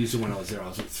 so usually when I was there, I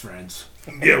was with friends.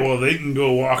 Yeah, well, they can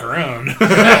go walk around.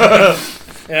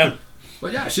 Yeah.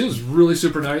 But yeah, she was really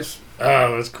super nice.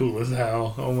 Oh, that's cool as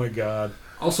hell. Oh my god.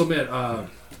 Also met a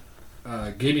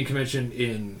gaming convention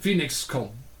in Phoenix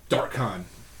called DarkCon.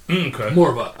 Okay. More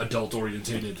of a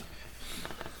adult-orientated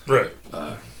Right.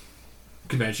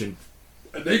 convention.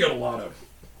 And they got a lot of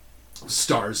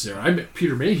stars there. I met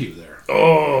Peter Mayhew there.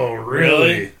 Oh,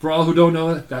 really? For all who don't know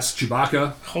it, that's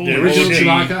Chewbacca. Holy The original shit.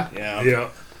 Chewbacca. Yeah.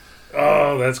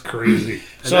 Oh, that's crazy.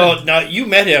 So now you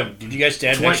met him. Did you guys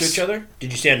stand next to Twice. each other?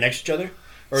 Did you stand next to each other?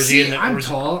 Or is See, he in the, I'm or is-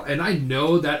 tall, and I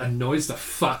know that annoys the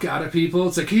fuck out of people.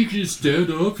 It's like, hey, can you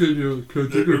stand up? Can I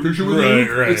take a picture with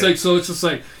you? Right. It's like, so it's just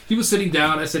like, he was sitting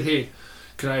down. I said, hey,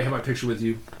 can I have my picture with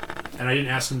you? And I didn't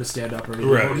ask him to stand up or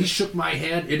anything. Right. When he shook my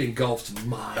hand, it engulfed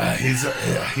mine. He's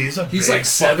He's big like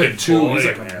 7'2". boy, He's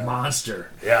like man. a monster.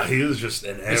 Yeah, he was just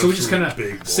an And so we just kind absolute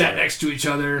big of boy. sat next to each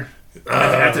other Oh,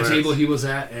 at the that's- table he was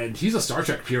at. And he's a Star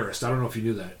Trek purist. I don't know if you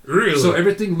knew that. Really? So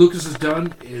everything Lucas has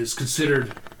done is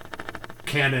considered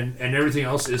canon, and everything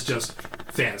else is just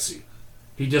fantasy.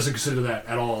 He doesn't consider that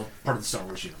at all part of the Star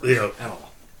Wars universe. Yeah. At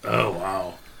all. Oh,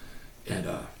 wow.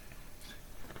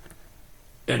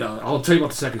 And I'll tell you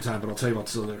about the second time, but I'll tell you about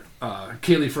this other.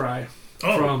 Kaylee Fry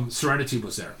from Serenity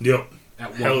was there. Yep.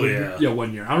 At Hell yeah.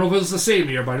 1 year. I don't know if it was the same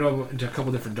year, but I know I went into a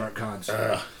couple different dark cons.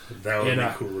 That would And, be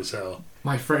cool as hell.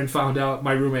 My friend found out,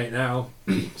 my roommate now,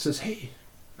 says, hey,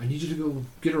 I need you to go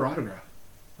get her autograph.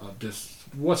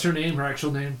 What's her name, her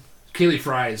actual name? Kaylee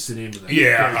Fry is the name of the character.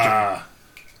 Yeah.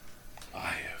 I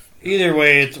have. Either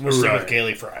way, we're still with Right.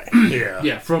 Kaylee Fry. Yeah.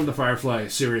 Yeah, from the Firefly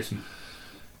series.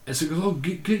 And so he goes, oh,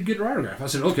 get her autograph. I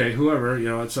said, okay, whoever.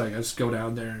 It's like, let's go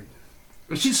down there.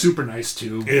 And she's super nice,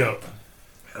 too. Yeah.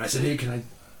 And I said, hey, can I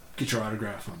get your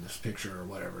autograph on this picture or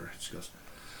whatever? She goes,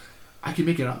 I can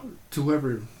make it out to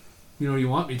whoever, you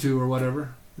want me to or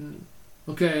whatever.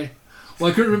 Okay. Well,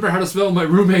 I couldn't remember how to spell my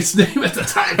roommate's name at the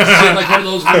time. She had like one of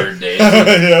those weird names.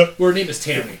 Yeah. Well, her name is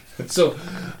Tammy. So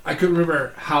I couldn't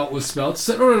remember how it was spelled. She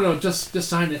said, no, just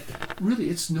sign it. Really,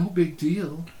 it's no big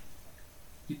deal.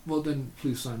 Well, then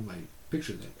please sign my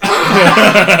picture then.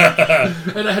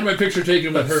 And I had my picture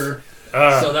taken with her.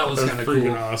 So that was kind of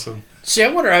freaking cool. awesome. See, I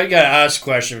wonder. I got to ask a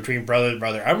question between brother and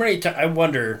brother. I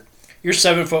wonder. You're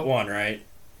 7'1", right?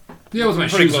 Yeah, with my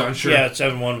Pretty shoes close. on, sure. Yeah,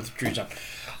 7'1" with the shoes on.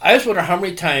 I just wonder how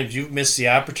many times you've missed the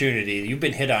opportunity. You've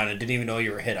been hit on and didn't even know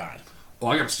you were hit on. Oh,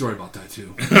 I got a story about that,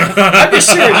 too. I'm just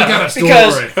serious. I got a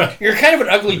story. Because you're kind of an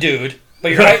ugly dude,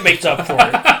 but your height makes up for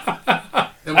it.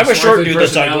 I'm a short dude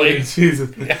that's ugly.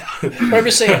 Jesus. But I'm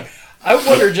just saying, I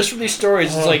wonder just from these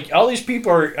stories, it's like all these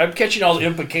people are. I'm catching all the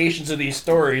implications of these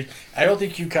stories. I don't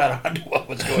think you caught on to what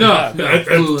was going on. No, At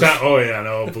the clueless. time, oh, yeah,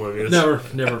 no, oblivious.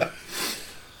 Never.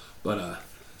 But,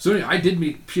 so anyway, I did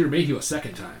meet Peter Mayhew a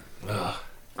second time.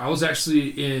 I was actually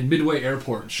in Midway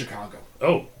Airport in Chicago.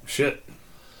 Oh, shit.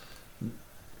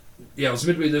 Yeah, it was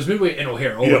Midway. There's Midway and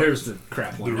O'Hare. O'Hare's the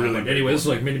crap one. The really but anyway, this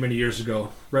was like many, many years ago.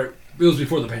 Right, it was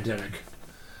before the pandemic.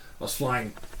 I was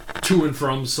flying to and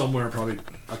from somewhere, probably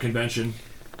a convention,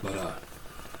 but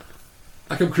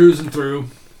I come cruising through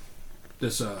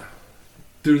this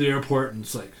through the airport, and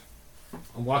it's like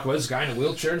I'm walking by this guy in a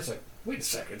wheelchair, and it's like, wait a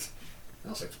second, I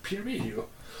was like, Peter Mayhew.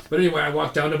 But anyway, I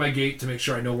walk down to my gate to make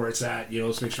sure I know where it's at,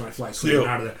 to make sure my flight's leaving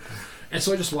out of there. And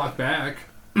so I just walk back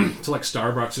to like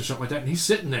Starbucks or something like that, and he's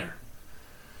sitting there.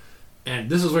 And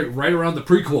this is like right around the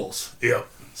prequels. Yep.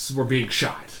 We're being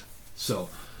shot. So,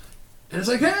 and it's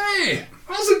like, hey,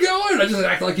 how's it going? I just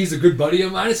act like he's a good buddy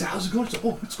of mine. I say, how's it going? It's like,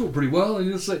 oh, it's going pretty well.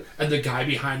 And it's like, and the guy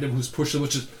behind him who's pushing,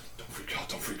 which is,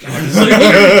 don't freak out. It's like,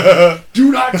 hey,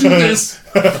 do not do this.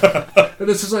 And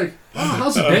it's just like, oh,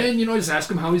 how's it been? I just ask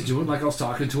him how he's doing, like I was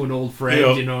talking to an old friend,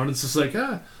 and it's just like,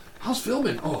 how's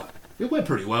filming? Oh, it went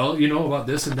pretty well, about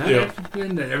this and that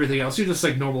and everything else. You're just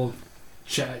like normal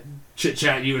chit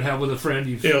chat you would have with a friend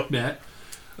you've met.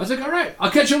 I was like, all right,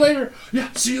 I'll catch you later. Yeah,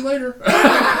 see you later.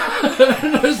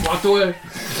 And I just walked away.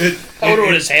 I wonder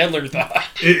what his handler thought.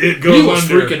 It goes he was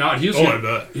under. freaking out. I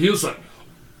bet. He was like,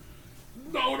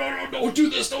 no, don't do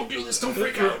this, don't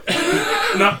freak out.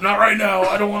 Not right now.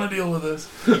 I don't want to deal with this.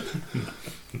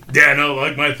 Yeah, no,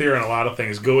 like my theory on a lot of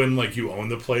things, go in like you own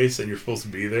the place and you're supposed to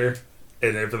be there,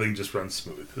 and everything just runs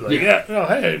smooth. Like,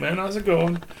 hey man, how's it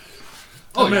going?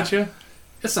 Oh, I met you.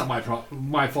 It's not my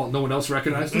fault. No one else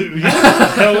recognized it.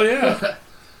 Hell yeah.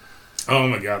 Oh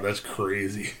my god, that's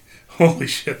crazy. Holy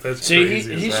shit, that's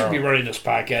crazy. See, he should be running this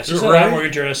podcast. He's Right? a lot more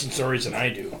interesting stories than I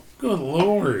do. Good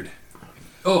lord.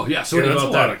 Oh, yeah, so Yeah, that's about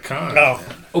a that. lot of con.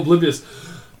 Oblivious.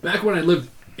 Back when I lived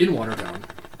in Watertown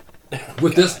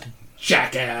with this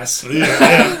jackass, We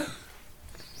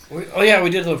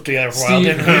did live together for a while, Steve.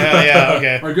 didn't we? Yeah,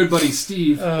 okay. our good buddy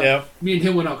Steve, Yeah. me and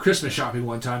him went out Christmas shopping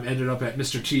one time, ended up at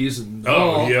Mr. T's and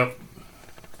Yep.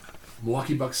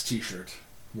 Milwaukee Bucks t-shirt,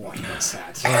 Milwaukee Bucks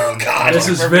hat. Oh, God. This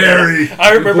is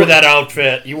I remember that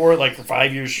outfit. You wore it like for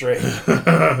 5 years straight.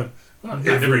 Not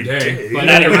every day. But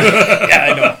Not anyway. yeah,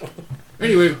 I know.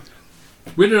 Anyway,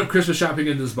 we ended up Christmas shopping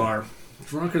in this bar,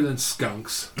 drunker than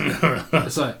skunks.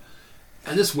 It's like,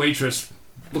 and this waitress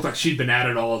looked like she'd been at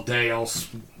it all day, all just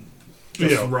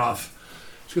rough.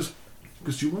 She goes,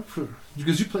 "Do you work for?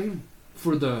 Because you play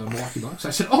for the Milwaukee Bucks?"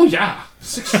 I said, "Oh yeah,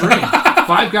 6 string.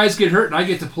 5 guys get hurt and I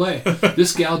get to play."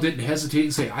 This gal didn't hesitate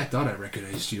and say, "I thought I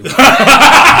recognized you."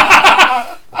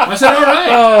 I said, "All right."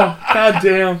 Oh,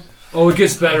 goddamn. Oh, it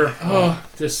gets better. Oh,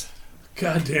 this.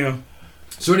 Goddamn.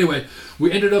 So anyway,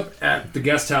 we ended up at the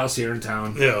guest house here in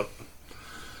town. Yeah.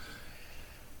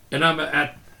 And I'm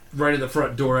right at the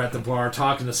front door at the bar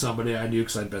talking to somebody I knew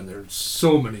because I'd been there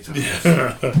so many times.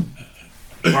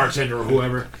 Bartender or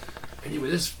whoever.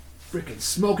 Anyway, this freaking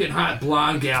smoking hot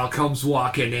blonde gal comes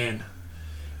walking in.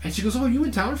 And she goes, "Oh, you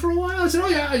in town for a while?" I said, "Oh,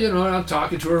 yeah, and I'm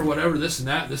talking to her, whatever, this and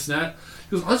that. She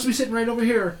goes, "Let's be sitting right over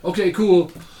here." Okay,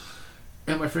 cool.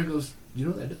 And my friend goes, "You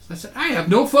know what that is?" I said, "I have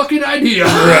no fucking idea."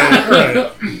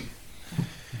 Right.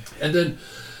 And then,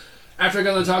 after I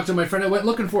got to talk to my friend, I went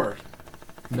looking for her.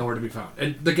 Nowhere to be found.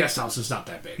 And the guest house is not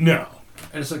that big. No.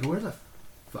 And it's like, where the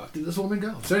fuck did this woman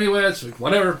go? So anyway, it's like,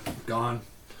 whatever, gone.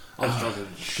 I was drunk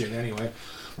as shit anyway.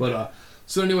 But,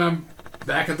 so anyway, I'm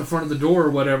back at the front of the door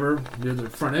or whatever, near the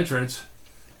front entrance.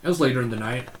 It was later in the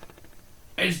night.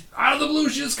 And out of the blue,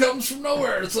 she just comes from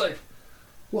nowhere. It's like,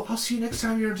 well, I'll see you next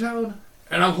time you're in town.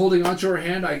 And I'm holding onto her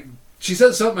hand. She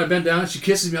says something, I bend down, she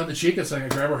kisses me on the cheek. It's like, I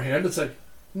grab her hand. It's like,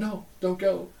 no, don't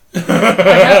go.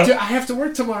 I have to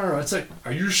work tomorrow. It's like,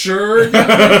 are you sure? She goes,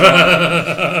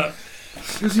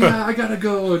 yeah, I gotta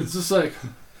go. And it's just like,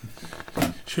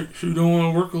 Sure you don't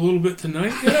want to work a little bit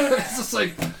tonight? it's just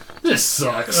like, this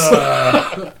sucks.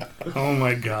 Oh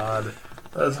my god.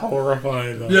 That's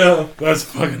horrifying. Though. Yeah. That's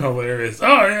fucking hilarious.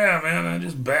 Oh yeah, man. I'm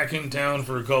just back in town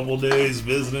for a couple days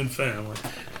visiting family.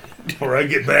 Before I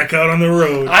get back out on the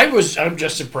road. I'm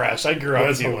just impressed. I grew up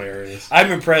That's with you. hilarious. I'm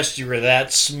impressed you were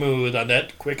that smooth on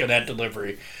that quick on that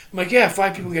delivery. I'm like, yeah,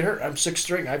 5 people get hurt. I'm 6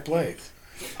 string. I play.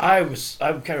 I'm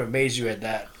kind of amazed you had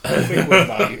that quick wit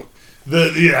about you.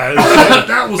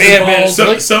 That was Man,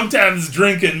 involved. Sometimes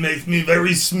drinking makes me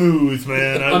very smooth,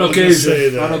 man. I On will just say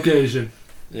occasion. that. On occasion.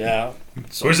 Yeah.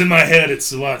 Of course, in my head,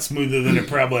 it's a lot smoother than it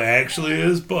probably actually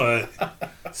is, but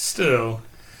still.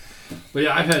 But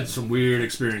yeah, I've had some weird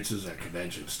experiences at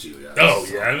conventions too. Yeah. Oh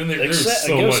yeah, I mean there's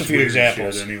so give us much a few weird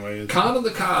examples. shit anyway. Con on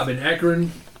the Cob in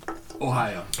Akron,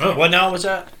 Ohio. Oh. What now was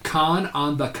that? Con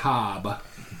on the Cob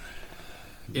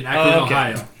in Akron, Oh, okay.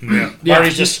 Ohio. Yeah. Yeah,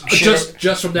 Party's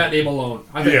just from that name alone,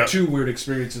 I've had Yeah. 2 weird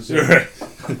experiences. There. Right.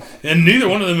 And neither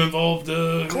one of them involved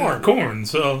Corn. Corn,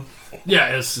 so Yeah,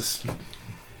 it's just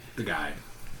the guy.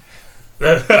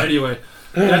 Anyway,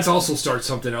 that's also starts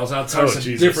something else. I'll tell some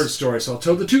Jesus. different stories. So I'll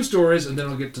tell the 2 stories, and then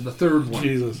I'll get to the third one.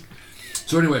 Jesus.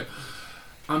 So anyway,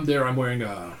 I'm there. I'm wearing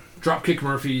a Dropkick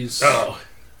Murphys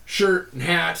shirt and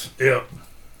hat. Yep.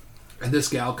 And this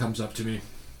gal comes up to me.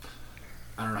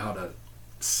 I don't know how to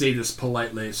say this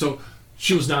politely. So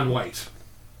she was non-white.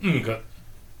 Okay.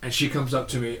 And she comes up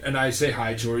to me, and I say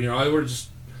hi to her. You know,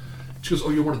 she goes, "Oh,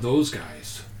 you're one of those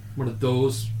guys. One of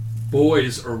those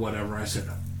boys or whatever." I said,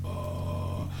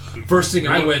 First thing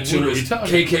I went to was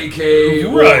KKK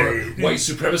or white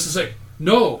supremacists. Like,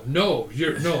 no,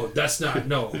 that's not.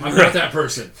 No, I'm not that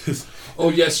person. Oh,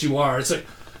 yes, you are. It's like,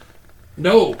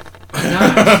 no, I'm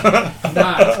not. I'm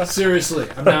not. Seriously,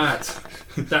 I'm not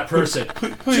that person.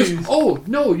 She goes, "Oh,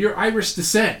 no, you're Irish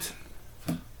descent."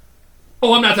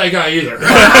 Oh, I'm not that guy either.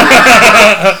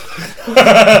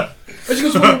 And she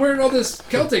goes, "Well, you're wearing all this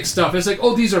Celtic stuff." It's like,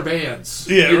 "Oh, these are bands."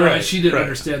 Yeah, you know, right. And she didn't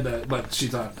understand that, but she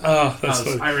thought I was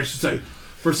funny. Irish. It's like,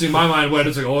 first thing my mind went,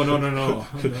 it's like, "Oh, no. No,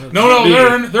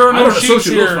 there are no sheets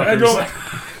here. I don't.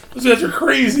 Those guys are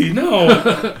crazy.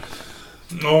 No.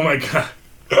 Oh my god.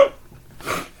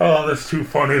 Oh, that's too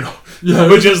funny. Yeah.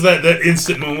 But just that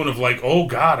instant moment of like, oh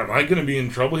god, am I going to be in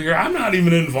trouble here? I'm not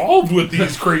even involved with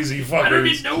these crazy fuckers. I don't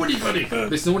even know anybody.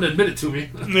 They still wouldn't admit it to me.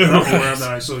 Yeah, right. Where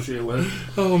that I associate with.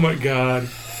 Oh my god.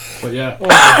 But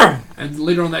yeah. And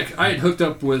later on that, I had hooked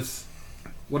up with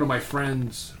one of my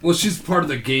friends. Well, she's part of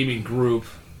the gaming group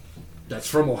that's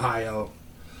from Ohio.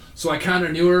 So I kind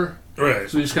of knew her. Right.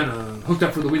 So we just kind of hooked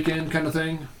up for the weekend kind of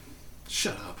thing.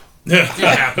 Shut up. Yeah.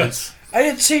 It happens. I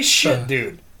didn't say shit,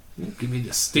 dude. Give me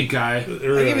the stink eye. I give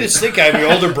you the stink eye. I'm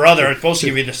your older brother. I'm supposed to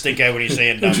give you the stink eye when he's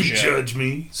saying dumb Don't you shit. judge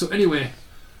me. So anyway,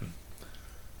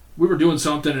 we were doing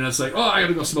something, and it's like, oh, I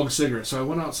gotta go smoke a cigarette. So I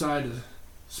went outside to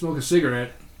smoke a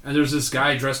cigarette, and there's this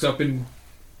guy dressed up in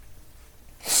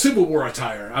Civil War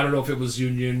attire. I don't know if it was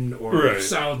Union or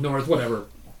South, North, whatever.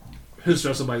 His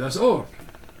dressed up like that. So, oh,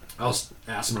 I was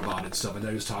asking him about it and stuff, and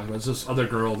then he was talking about this other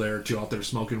girl there too out there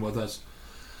smoking with us.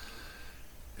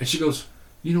 And she goes,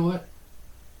 "You know what?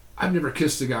 I've never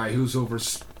kissed a guy who's over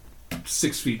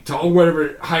 6 feet tall,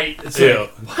 whatever height." It's like,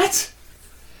 what?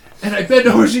 And I bend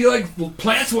over, she like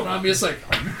plants one on me. It's like,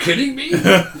 are you kidding me?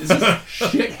 Is this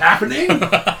shit happening?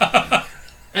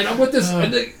 And I'm with this,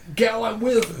 and the gal I'm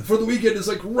with for the weekend is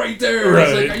like right there.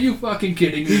 It's like, are you fucking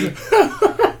kidding me?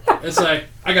 It's like,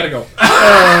 I gotta go.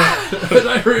 And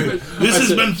I heard it. This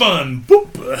has been fun.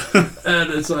 Boop.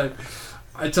 And it's like,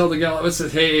 I tell the gal, I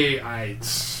said, "Hey, I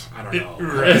don't know."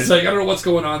 Right. It's like, I don't know what's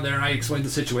going on there. And I explained the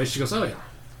situation. She goes, "Oh yeah,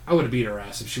 I would have beat her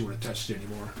ass if she would have touched you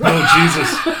anymore." Oh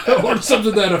Jesus. Or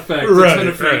something to that effect. Right, It's been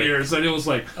a few right. years, and it was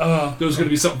like there was going to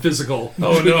be something physical.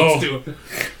 Oh, no. To it.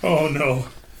 Oh no.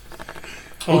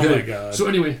 Oh Okay. my god. So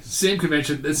anyway, same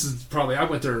convention. This is probably I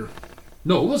went there.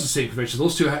 No, it was the same convention.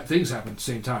 Those two things happened at the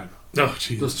same time. Oh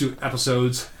Jesus. Those 2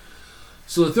 episodes.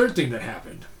 So the third thing that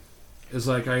happened is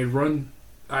like I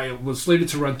was slated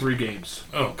to run 3 games.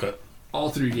 Oh, okay. All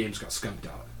 3 games got skunked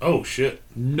out. Oh shit.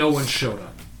 No one showed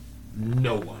up.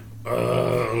 No one.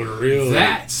 Oh really?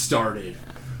 That started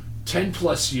 10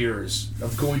 plus years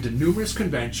of going to numerous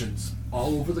conventions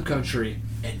all over the country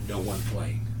and no one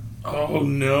playing. Oh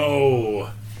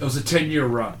no. It was a 10-year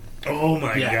run. Oh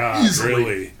my Yeah, god. easily.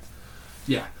 Really?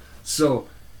 Yeah. So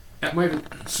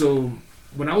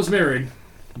when I was married,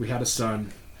 we had a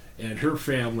son, and her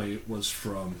family was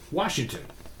from Washington,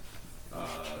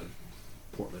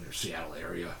 Portland or Seattle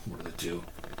area, one of the two.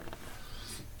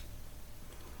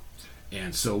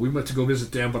 And so we went to go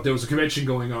visit them, but there was a convention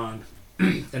going on,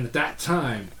 and at that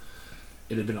time,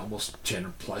 it had been almost 10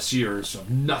 or plus years of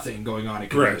nothing going on at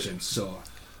conventions. So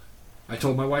I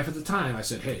told my wife at the time, I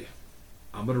said, "Hey,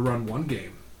 I'm going to run 1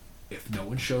 game. If no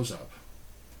one shows up,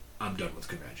 I'm done with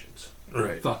conventions.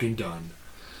 Right. Fucking done.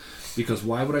 Because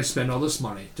why would I spend all this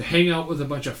money to hang out with a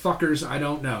bunch of fuckers I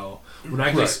don't know when I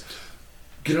can just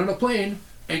get on a plane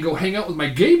and go hang out with my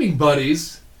gaming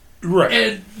buddies Right.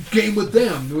 and game with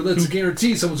them? Well, that's a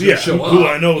guarantee someone's going to show up. Who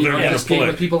I know they're I going just to game play.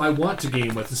 with people I want to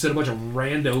game with instead of a bunch of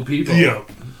rando people. Yeah.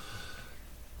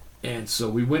 And so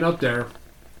we went up there,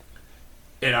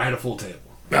 and I had a full table.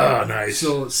 Ah, nice.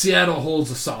 So Seattle holds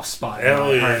a soft spot in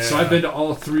Hell my heart. yeah. So I've been to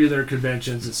all 3 of their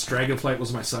conventions. It's Dragonflight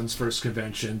was my son's first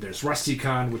convention. There's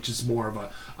RustyCon, which is more of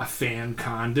a fan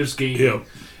con. There's gaming, Yep.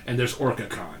 and there's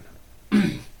OrcaCon.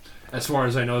 As far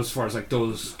as I know, as far as like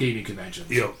those gaming conventions.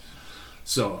 Yep.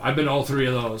 So I've been to all 3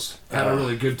 of those. Had a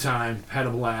really good time. Had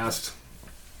a blast.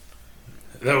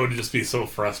 That would just be so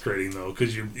frustrating though,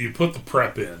 because you put the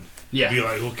prep in. Yeah. Be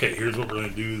like, okay, here's what we're gonna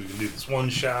do. We're gonna do this one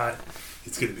shot.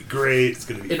 It's gonna be great. It's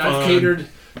gonna be And fun. I've catered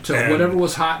to And- whatever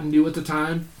was hot and new at the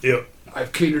time. Yep.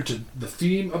 I've catered to the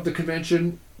theme of the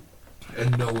convention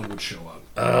and no one would show up.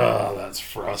 Oh, that's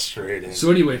frustrating.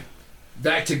 So anyway,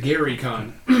 back to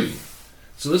GaryCon.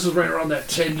 So this was right around that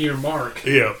 10-year mark.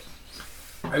 Yeah.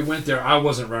 I went there. I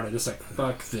wasn't running. It's like,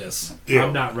 fuck this. Yeah.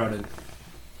 I'm not running.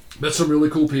 Met some really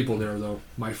cool people there, though.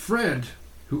 My friend,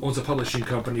 who owns a publishing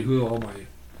company, who all my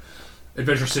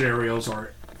adventure scenarios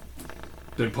are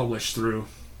been published through.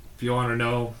 If you want to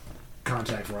know,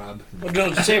 contact Rob. Well,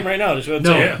 don't say it right now. Just go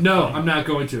No, say it. no, I'm not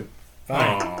going to.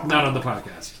 Fine. Aw. Not on the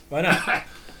podcast. Why not?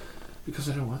 Because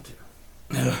I don't want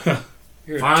to.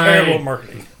 You're Fine. terrible at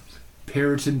marketing.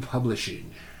 Periton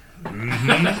Publishing.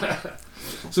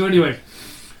 Mm-hmm. So anyway,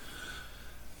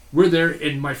 we're there,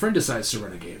 and my friend decides to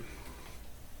run a game.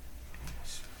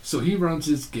 So he runs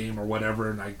his game or whatever,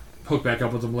 and I hook back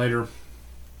up with him later.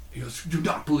 He goes, "Do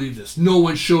not believe this. No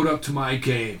one showed up to my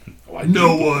game.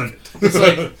 No one." It's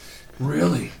like,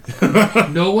 really?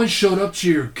 No one showed up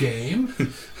to your game?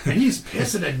 And he's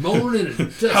pissing and moaning and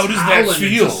just How does that howling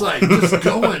feel? and just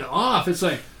going off. It's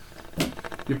like,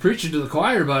 you're preaching to the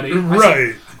choir, buddy. I said,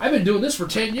 Right. I've been doing this for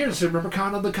 10 years. I remember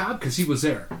Con on the Cob because he was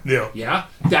there. Yeah. Yeah?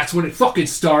 That's when it fucking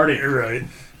started. You're right.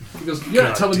 He goes, "You're not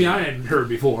God telling me damn. I hadn't heard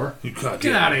before. You can't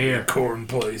Get outta here." Corn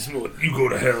place. You go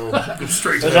to hell. Go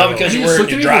straight to That's all hell. because And you he just were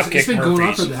looked in at your me and goes, dropkick "It's been going on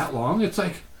herpes." for that long?" It's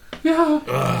like, yeah.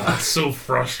 Ugh, it's so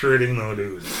frustrating though,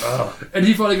 dude. Ugh. And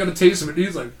he finally got a taste of it, and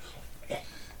he's like...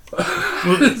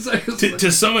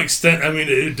 To some extent, I mean,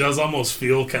 it does almost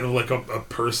feel kind of like a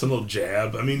personal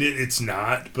jab. I mean, it's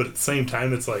not, but at the same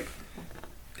time, it's like,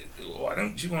 why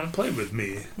don't you want to play with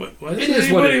me? Why does It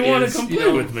is what anybody it want is, to come you play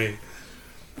know. with me?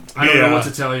 I don't know Yeah. what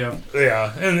to tell you.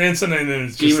 Yeah, and sometimes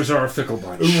it's just... Gamers are a fickle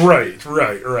bunch.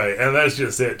 Right, and that's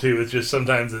just it too. It's just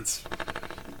sometimes it's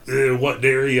what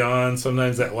day are you on?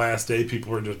 Sometimes that last day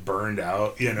people are just burned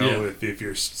out. You know, Yeah. if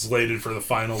you're slated for the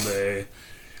final day,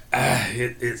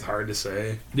 it's hard to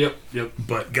say. Yep.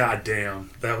 But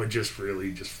goddamn, that would just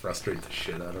really just frustrate the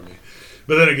shit out of me.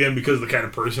 But then again, because of the kind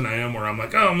of person I am, where I'm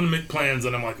like, oh, I'm gonna make plans,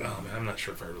 and I'm like, oh man, I'm not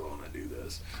sure if I really want to do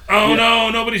this. Oh Yeah. no,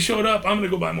 nobody showed up. I'm gonna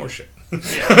go buy more shit.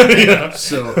 Yeah.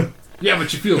 So, yeah,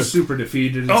 but you feel super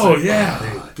defeated. It's Oh, like,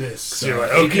 yeah. This. So you're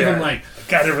like, So you okay, give him like,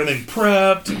 got everything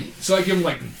prepped. so I give him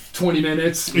like 20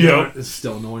 minutes. You Yeah. know, it's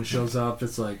still no one shows up.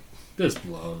 It's like, this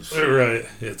blows. Right.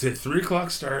 It's at 3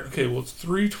 o'clock start. Okay, well, it's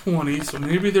 3:20, so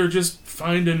maybe they're just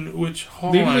finding which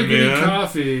hall Maybe they're I'm getting in.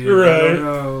 coffee. Right. I don't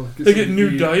know. They get new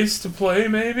something to eat. dice to play,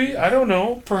 maybe? I don't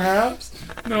know, perhaps.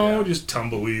 No, just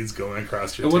tumbleweeds going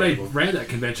across your And when I table. ran that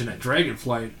convention at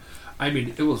Dragonflight, I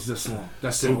mean, it was this long.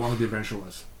 That's how long the adventure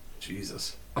was.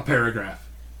 Jesus. A paragraph.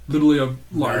 Literally a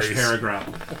large Nice. paragraph.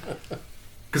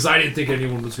 Because I didn't think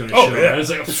anyone was going to Oh, show. yeah. I was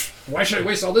like, why should I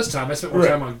waste all this time? I spent more Right.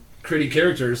 time on creating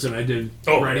characters than I did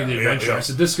Oh, writing the yeah, adventure. yeah. I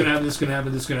said, this is going to happen, this is going to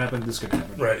happen, this is going to happen, this is going to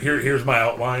happen. Right, here's my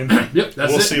outline. Yep,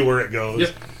 that's we'll it. see where it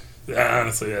goes. Yep.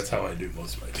 Honestly, that's how I do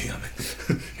most of my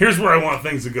DMing. Here's where I want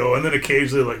things to go, and then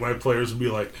occasionally, like, my players will be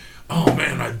like, oh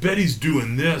man, I bet he's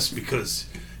doing this because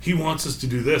he wants us to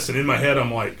do this. And in my head,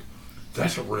 I'm like,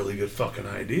 that's a really good fucking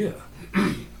idea.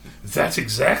 That's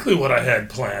exactly what I had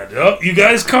planned. Oh, you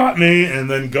guys caught me, and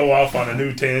then go off on a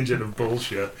new tangent of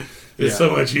bullshit. It's Yeah. so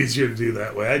much easier to do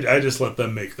that way. I just let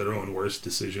them make their own worst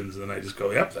decisions, and then I just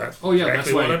go, yep, that's Oh, yeah, exactly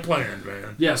that's what why- I planned,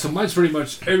 man. Yeah, so mine's pretty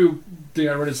much everything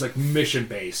I read is like mission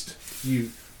based.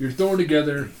 You're throwing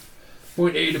together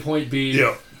point A to point B,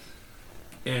 Yep.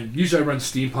 and usually I run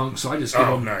steampunk, so I just give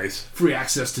Oh, them nice. free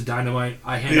access to dynamite.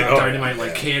 I hand Yeah, out oh, dynamite yeah,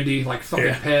 like yeah. candy, like fucking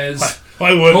Yeah. Pez.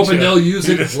 Why wouldn't Hoping you? they'll use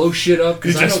You it, just- blow shit up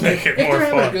because you I just know make it if more they're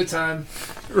having a fun. good time.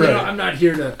 Right. You know, I'm not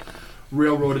here to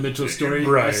railroad them into a story. I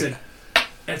Right. said,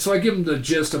 and so I give them the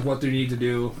gist of what they need to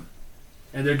do,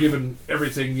 and they're given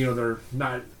everything. You know, they're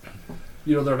not.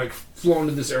 You know, they're like flown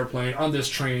in this airplane on this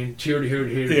train, here to here to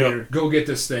here to Yeah. here. Go get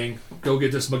this thing. Go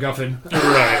get this MacGuffin.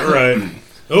 Right.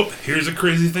 Oh, here's a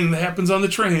crazy thing that happens on the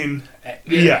train.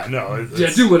 Yeah, no.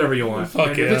 Yeah, do whatever you want. Fuck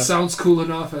And yeah. if it sounds cool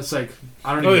enough, it's like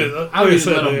I don't Oh, even. yeah, I like don't I even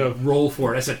said, let them yeah. roll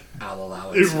for it. I said I'll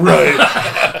allow it.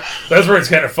 Right. That's where it's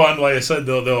kind of fun. Like I said,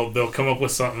 they'll come up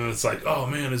with something and it's like, oh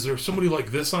man, is there somebody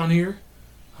like this on here?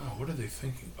 Oh, what are they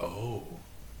thinking? Oh,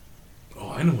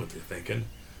 I know what they're thinking.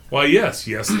 Why, yes,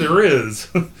 there is.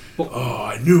 Oh,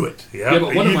 I knew it. Yeah, Yeah,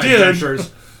 but one of you my did. adventures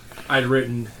I'd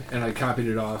written and I copied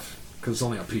it off because it's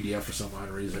only on PDF for some odd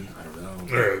reason. I don't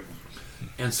know. Right.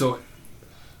 And so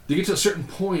they get to a certain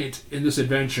point in this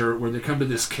adventure where they come to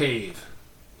this cave.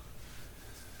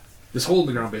 This hole in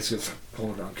the ground, basically, it's a hole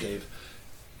in the ground cave.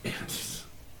 And this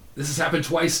has happened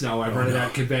twice now. I've run it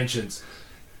at conventions.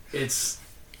 And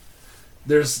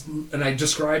I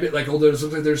describe it like, looks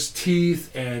like there's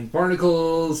teeth and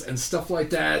barnacles and stuff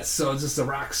like that. So it's just a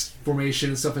rocks formation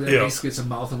and stuff like that. Yeah. Basically, it's a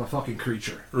mouth of a fucking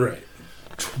creature. Right.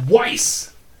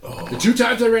 Twice! The 2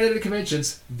 times I ran it at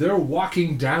conventions, they're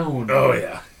walking down Oh,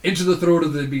 yeah. into the throat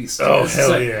of the beast. Oh, It's hell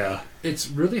like- yeah. It's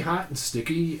really hot and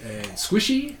sticky and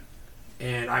squishy,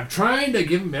 and I'm trying to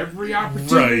give him every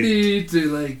opportunity to,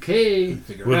 like, hey,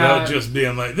 figure it Without out. just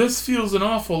being like, this feels an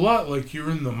awful lot like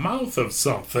you're in the mouth of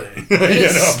something. And it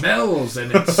You know? smells,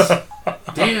 and it's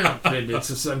damp, and it's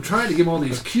just, I'm trying to give him all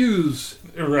these cues.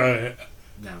 Right.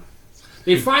 No.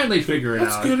 They finally figure it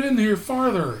Let's out. get in here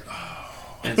farther.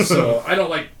 And so I don't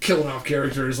like killing off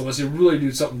characters unless they really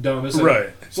do something dumb. Isn't it? Right.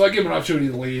 So I give them an opportunity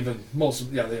to leave, and most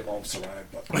of they've all survived.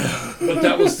 But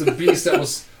that was the beast that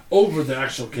was over the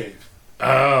actual cave.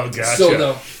 Oh, gotcha.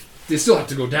 So they still have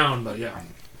to go down, but yeah.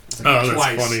 It's like Oh, that's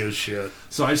twice. funny as shit.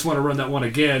 So I just want to run that one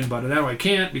again, but now I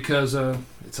can't because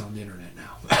it's on the internet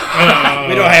now.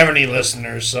 We don't have any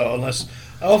listeners, so unless...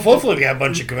 Oh, hopefully we got a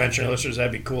bunch of convention listeners.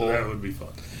 That'd be cool. That would be fun.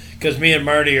 Because me and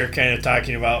Marty are kind of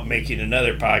talking about making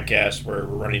another podcast where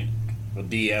we're running a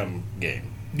DM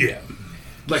game. Yeah.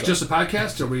 Like just a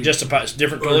podcast, or we Just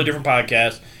totally different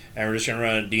podcast, and we're just going to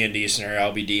run a D&D scenario.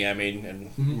 I'll be DMing,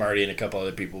 and Marty and a couple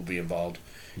other people will be involved.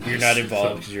 You're not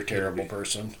involved because you're a terrible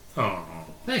person. Oh.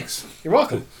 Thanks. You're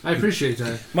welcome. I appreciate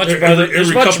that. Much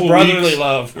Every much couple brotherly weeks.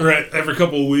 love. Right. Every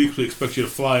couple of weeks, we expect you to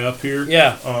fly up here.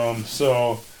 Yeah.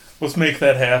 So let's make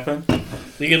that happen.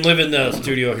 You can live in the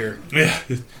studio here. Yeah.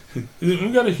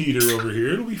 We got a heater over here.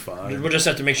 It'll be fine. We'll just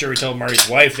have to make sure we tell Marty's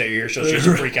wife that you're here so she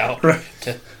doesn't freak out. Right.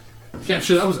 Yeah,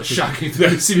 sure. That was a shocking thing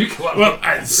to see me come out.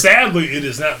 Well, sadly, it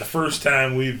is not the first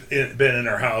time we've been in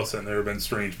our house and there have been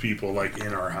strange people like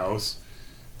in our house,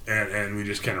 and we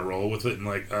just kind of roll with it and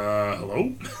like,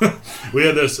 hello. We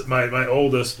had this. My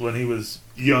oldest, when he was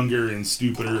younger and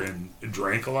stupider and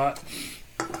drank a lot.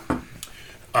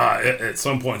 At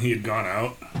some point, he had gone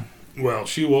out. Well,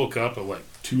 she woke up at like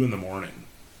 2 a.m,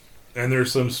 and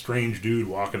there's some strange dude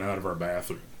walking out of our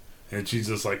bathroom, and she's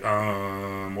just like,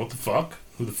 what the fuck?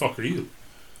 Who the fuck are you?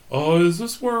 Oh, is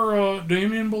this where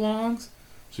Damien belongs?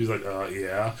 She's like,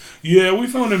 yeah. Yeah, we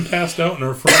found him passed out in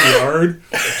our front yard.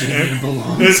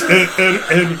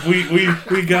 and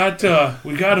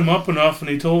we got him up enough, and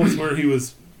he told us where he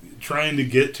was trying to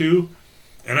get to.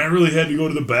 And I really had to go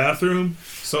to the bathroom.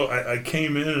 So I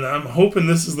came in, and I'm hoping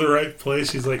this is the right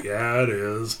place. She's like, yeah, it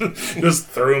is. Just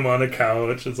threw him on a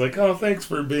couch. It's like, oh, thanks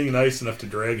for being nice enough to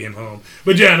drag him home.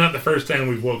 But yeah, not the first time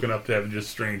we've woken up to having just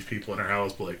strange people in our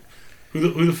house. But like,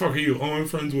 who the fuck are you? Oh, I'm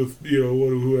friends with,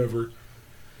 whoever.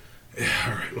 Yeah,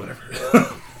 all right,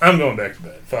 whatever. I'm going back to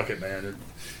bed. Fuck it, man.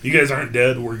 You guys aren't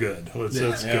dead. We're good. Let's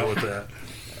go with that.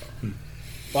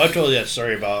 Well, I told you that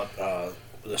story about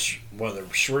one of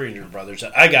the Swearingen brothers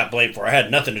that I got blamed for. I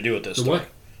had nothing to do with this The story. what?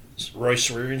 Roy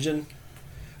Swearingen.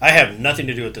 I have nothing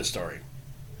to do with this story.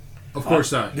 Of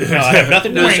course not. No, I have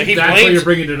nothing to do with it. He That's why you're blames,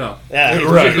 bringing it up. yeah, he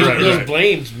Right.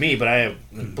 blames me, but I am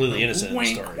completely innocent in the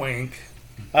Wink, story. wink.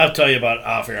 I'll tell you about it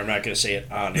off here. I'm not going to say it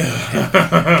on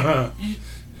here.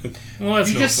 Well, that's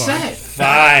You no just fun. said.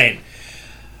 Fine.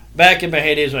 Back in my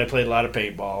heydays when I played a lot of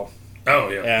paintball, Oh,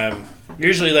 yeah.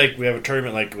 usually like we have a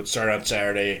tournament like would start on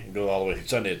Saturday and go all the way to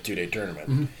Sunday, a 2-day tournament.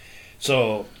 Mm-hmm.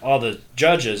 So all the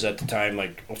judges at the time,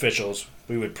 like officials,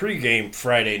 we would pregame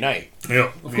Friday night.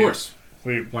 Yep. Of course.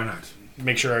 We Why not?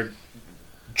 make sure our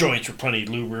joints were plenty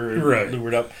Right.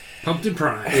 lubered up. Pumped and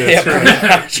primed. Yeah, pretty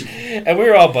much. And we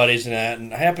were all buddies in that,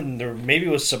 and it happened there maybe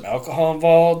was some alcohol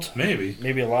involved, Maybe.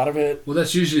 maybe a lot of it. Well,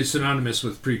 that's usually synonymous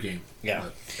with pregame. Yeah.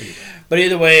 But anyway. But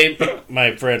either way,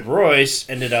 my friend Royce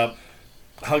ended up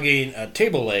hugging a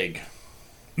table leg.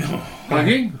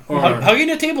 Hugging? Or, Hugging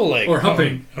a table leg. or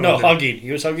humping? No, Okay. hugging.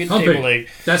 He was hugging a Humping. table leg.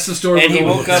 That's the story. And we're he going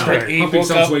woke with. up- Sorry. he Humping woke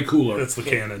sounds up- way cooler. That's the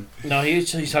canon. No,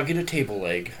 he's hugging a table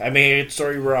leg. I may get the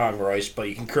story wrong, Royce, but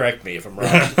you can correct me if I'm wrong.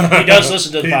 He does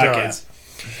listen to the He podcast. does.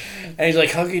 And he's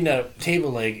like hugging a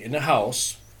table leg in the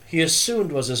house he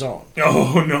assumed was his own.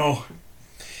 Oh, no.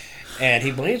 And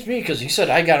he blames me because he said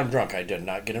I got him drunk. I did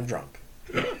not get him drunk.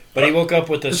 But he woke up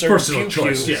with a It's certain personal pew-pew.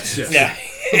 choice. Yes, yes. Yeah,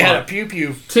 he had a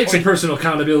pew-pew. Take some personal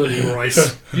accountability,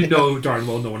 Royce. You know darn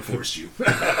well no one forced you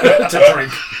to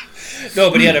drink.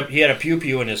 No, but he had a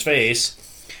pew-pew in his face.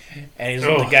 And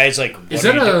the guy's like, what Is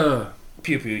are that you doing? a...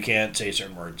 Pew-pew, you can't say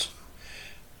certain words.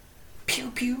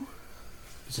 Pew-pew?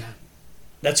 Is that...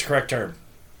 That's the correct term.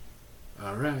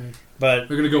 All right. But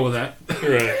We're going to go with that.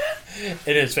 Right.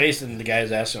 in his face, and the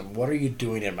guy's asking him, what are you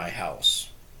doing in my house?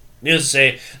 Needless to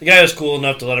say, the guy was cool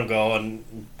enough to let him go and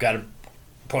got him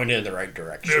pointed in the right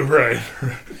direction. Right.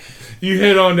 You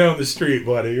head on down the street,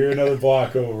 buddy. You're another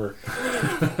block over.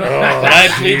 But I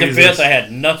plead the Jesus. fifth, I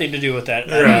had nothing to do with that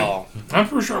at Right. all. I'm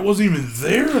pretty sure I wasn't even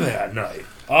there that night.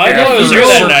 Oh, I know it was there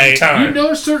that night. Time. You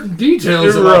know certain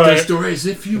details You're about right. this story as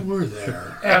if you were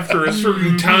there. After a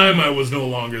certain time, I was no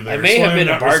longer there. I may so have I'm been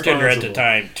a not bartender at the responsible.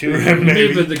 time, too.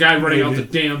 Maybe the guy running out the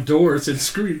damn door said,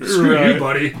 screw Right. you,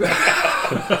 buddy.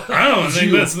 I don't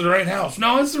think that's the right house.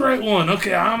 No, it's the right one.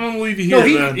 Okay, I'm going to leave you here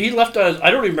No, then. he left us.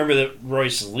 I don't remember that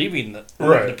Royce leaving the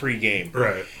Right. pregame.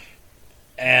 Right.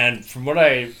 And from what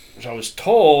I was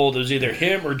told, it was either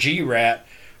him or G-Rat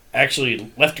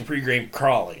actually left the pregame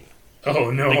crawling.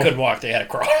 Oh, no. They couldn't walk, they had to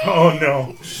crawl. Oh,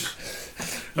 no.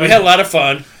 We had a lot of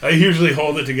fun. I usually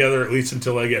hold it together at least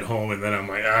until I get home, and then I'm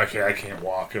like, okay, I can't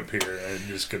walk up here. I'm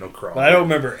just going to crawl. But I don't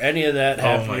remember any of that Oh, my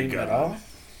happening God. at all.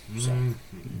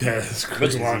 That's It crazy.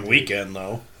 was a long weekend,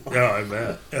 though. Oh, I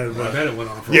bet. I bet it went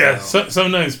on for a Yeah, while.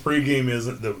 sometimes pregame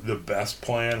isn't the best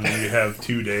plan when you have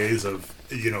 2 days of,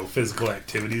 physical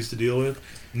activities to deal with.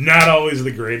 Not always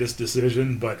the greatest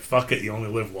decision, but fuck it, you only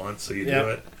live once, so you Yep. do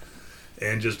it.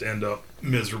 And just end up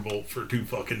miserable for 2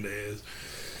 fucking days.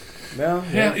 Well,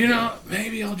 Yeah,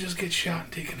 maybe I'll just get shot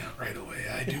and taken out right away.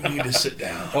 I do need to sit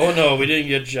down. Oh no, we didn't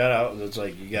get shut out. It's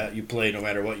like you play no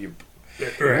matter what. You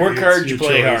Right, work it's hard, you your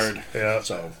play choice. hard. Yeah.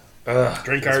 So that's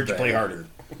drink hard, you bad. play harder.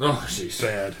 Oh, jeez.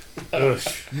 Bad. Ugh.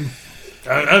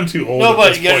 I'm too old. No, at but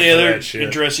this you got point any for other that shit.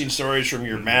 interesting stories from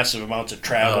your massive amounts of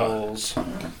travels?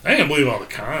 I can't believe all the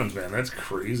cons, man. That's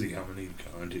crazy how many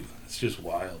you've gone to. It's just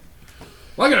wild.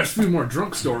 Well, I got a few more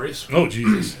drunk stories. Oh,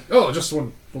 Jesus. Oh, just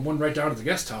one right down at the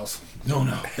guest house. No.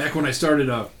 Back when I started,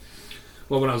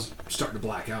 when I was starting to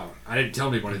black out. I didn't tell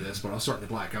anybody this, but I was starting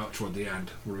to black out toward the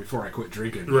end, before I quit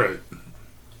drinking. Right.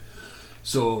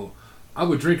 So I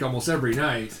would drink almost every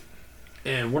night,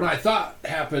 and what I thought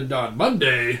happened on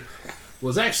Monday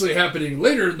was actually happening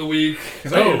later in the week,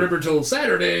 because I didn't remember till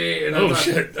Saturday, and I thought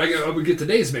shit. I would get the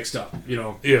days mixed up,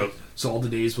 Yeah. So all the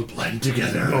days would blend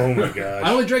together. Oh, my I gosh.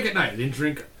 only drank at night. I didn't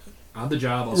drink on the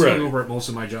job. I was Right. over at most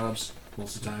of my jobs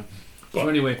most of the time. So Well-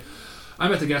 anyway,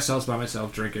 I'm at the guest house by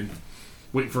myself drinking,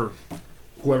 waiting for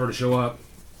whoever to show up.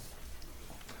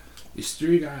 These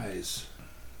 3 guys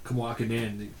come walking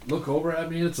in. They look over at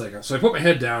me, and it's like, so I put my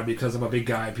head down because I'm a big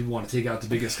guy. People want to take out the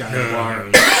biggest guy in the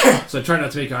bar. So I try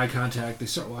not to make eye contact. They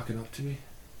start walking up to me.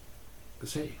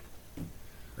 Goes, hey,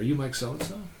 are you Mike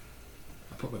so-and-so?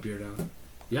 I put my beer down.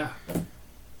 Yeah.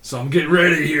 So I'm getting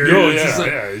ready here. Oh, It's just yeah,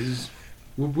 like, yeah. It's-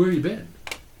 where have you been?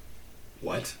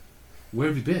 What? Where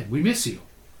have you been? We miss you.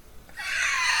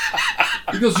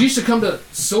 He goes, you used to come to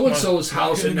so-and-so's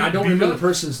house, and I don't remember the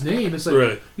person's name. It's like,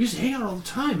 Right. you used to hang out all the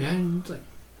time, man. It's like,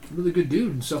 really good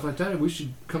dude and stuff like that. We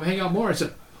should come hang out more. I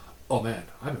said, oh, man,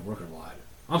 I've been working a lot.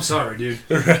 I'm sorry, dude.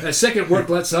 That second work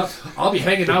lets up, I'll be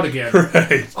hanging out again.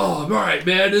 Right. Oh, I'm all right,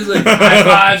 man. It's like high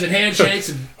fives and handshakes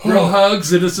and real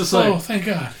hugs, and it's just like, Oh, thank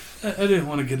God. I didn't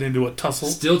want to get into a tussle.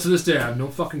 still to this day, I have no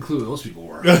fucking clue who those people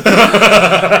were.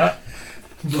 But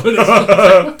it's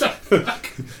like, what the fuck?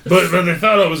 But they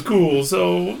thought I was cool,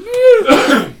 so.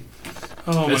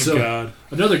 Oh, my so- God.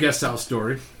 Another guest house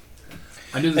story.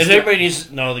 I knew And this. everybody needs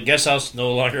to know the guest house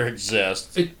no longer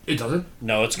exists. It doesn't.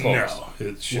 No, it's closed. No,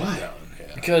 it's shut Why? down.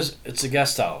 Yeah. Because it's a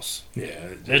guest house. Yeah.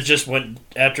 It just went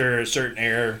after a certain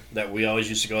era that we always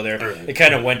used to go there. Right. It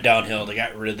kind of went downhill. They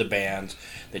got rid of the bands.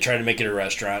 They tried to make it a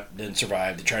restaurant, didn't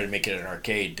survive. They tried to make it an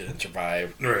arcade, didn't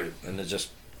survive. Right. And it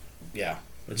just,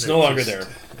 it's no longer there.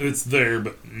 It's there,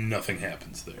 but nothing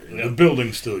happens there. Yeah. The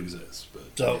building still exists, but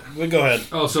So we go ahead.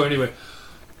 Oh, so anyway,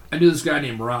 I knew this guy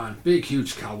named Ron, big,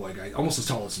 huge cowboy guy, almost as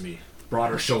tall as me,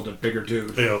 broader shouldered, bigger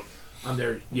dude. yeah. I'm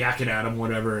there yakking at him,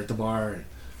 whatever, at the bar. And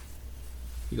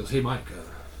he goes, "Hey, Mike,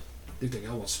 I think that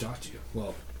guy wants to talk to you."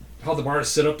 Well, how the bar is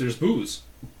set up, there's booze.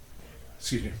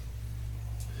 Excuse me.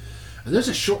 And there's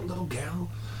a short little gal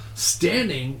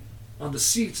standing on the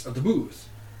seats of the booth.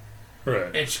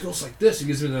 Right. And she goes like this. He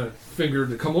gives me the finger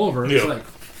to come over. And it's Yeah. like,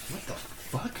 what the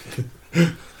fuck?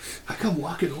 I come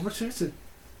walking over to her and said,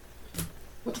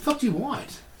 what the fuck do you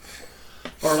want?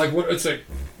 Or like, what? It's like,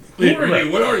 who Yeah, are right.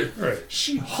 you? What are you? Right.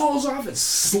 She hauls off and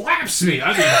slaps me. I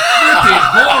mean,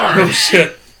 freaking hard. Oh,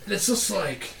 shit. And it's just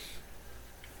like,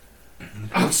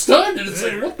 I'm stunned. And it's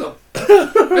like, what the?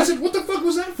 I said, what the fuck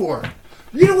was that for?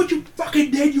 You know what you fucking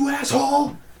did, you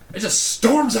asshole? It just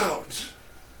storms out.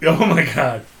 Oh, my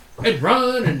God. And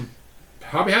Ron and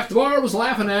probably half the bar was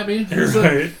laughing at me. You're It's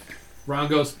like- right. Ron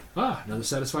goes, another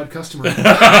satisfied customer.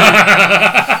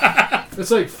 It's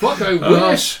like, fuck, I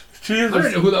wish. I Jesus.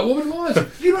 didn't know who that woman was.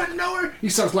 You don't know her? He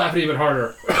starts laughing even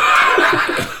harder.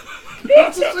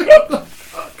 It's just like, what the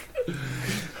fuck?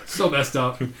 So messed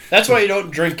up. That's why you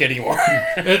don't drink anymore.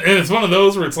 And it's one of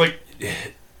those where it's like,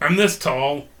 I'm this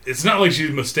tall. It's not like she's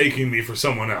mistaking me for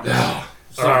someone else.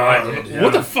 So I did, yeah.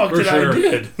 What the fuck For did sure. I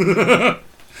did?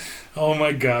 Oh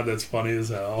my god, that's funny as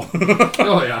hell.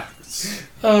 Oh yeah,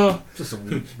 just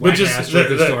some whack ass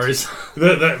drinking stories.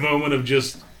 That moment of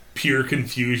just pure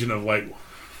confusion of like,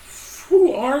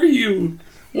 who are you?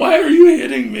 Why are you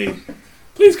hitting me?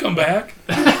 Please come back.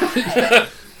 I've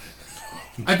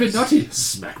been naughty.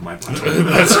 Smack my butt.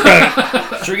 That's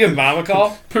right. Should we give Mom a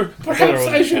call? Perhaps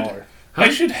I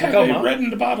should have Call a Mom?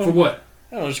 reddened bottle. For what?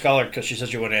 I don't know, just call her because she said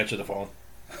she wouldn't answer the phone.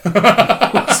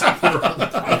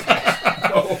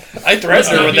 I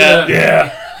threatened her with that.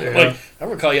 Yeah. Like, I'm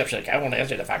going to call you up. She's like, I won't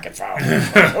answer the fucking phone.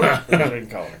 I didn't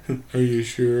call her. Are you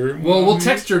sure? Well, we'll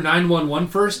text her 911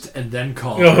 first and then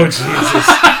call her. Oh,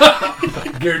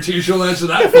 Jesus. Guarantee you she'll answer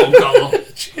that phone call.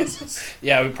 Jesus.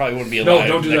 Yeah, we probably wouldn't be No, alive.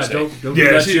 don't do next that. day. Don't do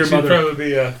Yeah, that to your she'd mother.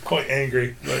 probably be quite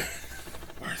angry. Like,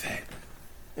 where are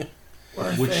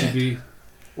they? Would she be?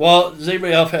 Well, does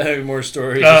anybody else have any more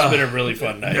stories? It's been a really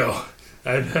fun night. No.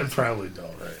 I probably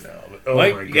don't right now. But, oh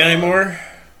Mike, my God. you got any more?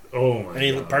 Oh, my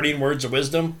Any God. parting words of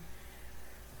wisdom?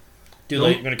 Too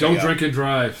late. I'm gonna Don't cut you drink and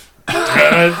drive.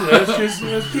 That's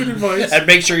good advice. off. And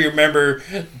make sure you remember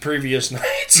previous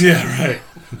nights. Yeah, right.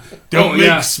 Don't Oh, make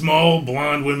yeah. small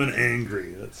blonde women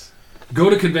angry. That's Go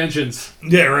to conventions.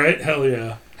 yeah, right. Hell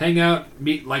yeah. Hang out.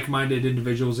 Meet like-minded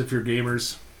individuals if you're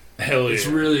gamers. Hell yeah. It's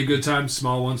really a good time.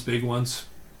 Small ones, big ones.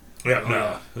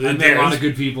 yeah. No, I met a lot of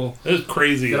good people It's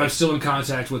crazy. that I'm still in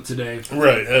contact with today.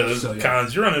 Right. So, yeah.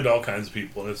 Cons. You run into all kinds of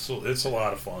people. And it's a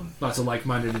lot of fun. Lots of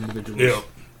like-minded individuals. Yeah.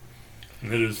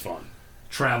 It is fun.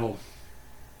 Travel.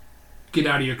 Get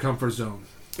out of your comfort zone.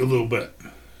 A little bit.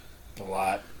 A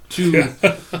lot.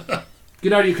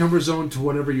 Get out of your comfort zone to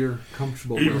whatever you're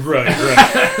comfortable with. Right.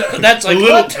 Right. That's like a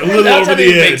little, what? a little That's over not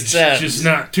even the make edge. sense. Just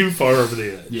not too far over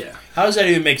the edge. Yeah. How does that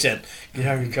even make sense? Get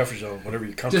out of your comfort zone, whatever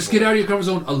you're comfortable. Just get out of your comfort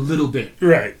zone a little bit.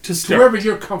 Right. To To start. wherever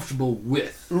you're comfortable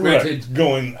with. Right. Granted,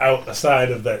 Going outside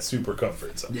of that super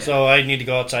comfort zone. Yeah. So I need to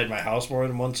go outside my house more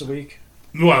than once a week?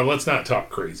 Well, let's not talk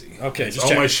crazy. Okay, It's just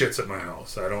all check. my shit's at my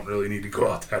house. I don't really need to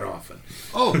go out that often.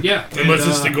 Oh, yeah. Unless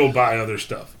And, it's to go buy other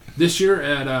stuff. This year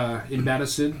at in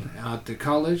Madison, at the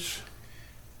college,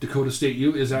 Dakota State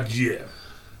U, is that Yeah.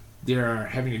 they're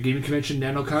having a gaming convention,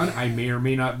 NanoCon. I may or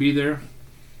may not be there.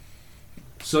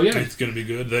 So, yeah. It's going to be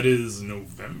good. That is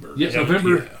November. Yes,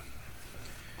 November. Yeah.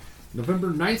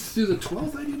 November 9th through the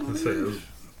 12th, I Let's say it was believe.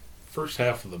 first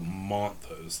half of the month,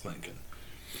 I was thinking.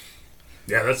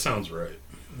 Yeah, that sounds right.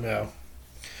 No.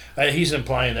 He's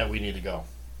implying that we need to go.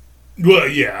 Well,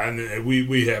 yeah, and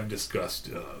we have discussed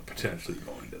potentially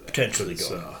going to that. Potentially 'cause,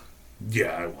 going.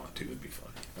 Yeah, I want to. It'd be fun.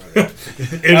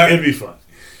 Alright. It'd be fun.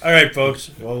 All right, folks.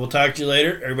 Well, we'll talk to you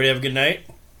later. Everybody have a good night.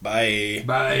 Bye.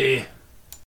 Bye.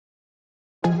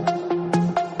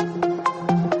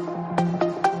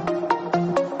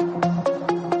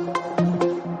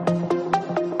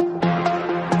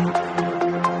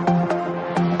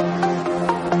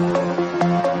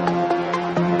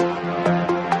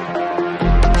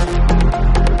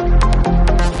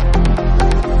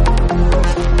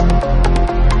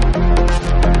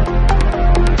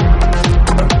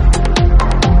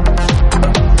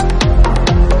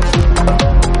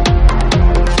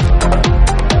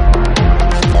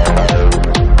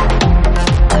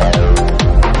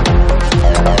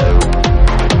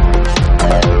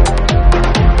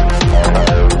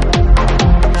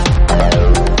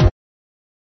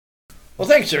 Well,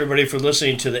 thanks everybody for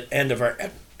listening to the end of our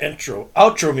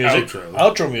outro music.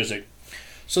 Outro music.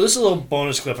 So this is a little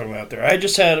bonus clip I'm out there. I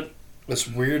just had this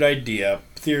weird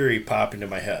theory pop into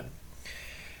my head,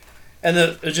 and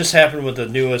it just happened with the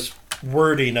newest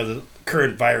wording of the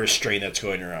current virus strain that's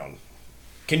going around.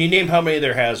 Can you name how many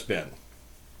there has been?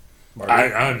 Marty?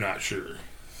 I'm not sure.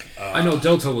 I know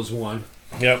Delta was one.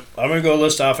 Yep. I'm going to go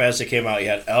list off as they came out. You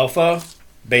had Alpha,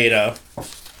 Beta,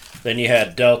 then you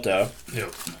had Delta,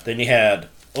 Yep. then you had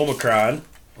Omicron,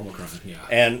 Omicron, yeah.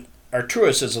 and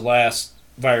Arcturus is the last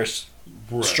virus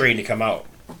Right. strain to come out.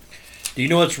 Do you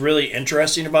know what's really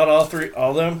interesting about all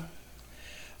of them?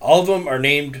 All of them are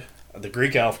named the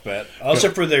Greek alphabet.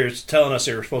 Except for they're telling us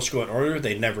they were supposed to go in order,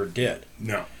 they never did.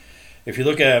 No. If you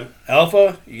look at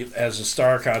Alpha as a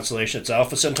star constellation, it's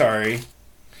Alpha Centauri.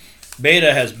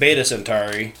 Beta has Beta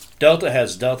Centauri. Delta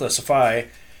has Delta Cephei,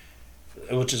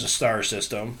 which is a star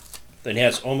system. Then he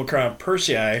has Omicron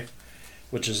Persei,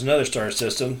 which is another star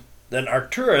system. Then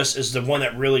Arcturus is the one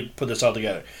that really put this all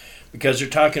together, because you're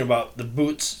talking about the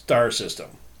Boot star system.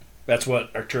 That's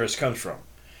what Arcturus comes from.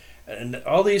 And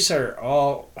all these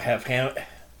have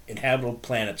inhabitable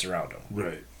planets around them.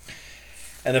 Right.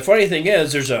 And the funny thing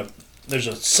is, there's a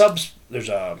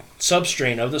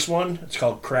substrain of this one. It's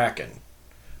called Kraken,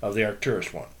 of the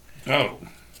Arcturus one. Oh.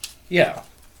 Yeah.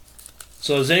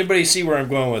 So does anybody see where I'm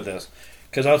going with this?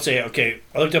 Because I'll say, okay,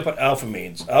 I looked up what alpha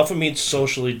means. Alpha means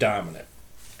socially dominant.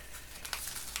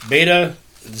 Beta,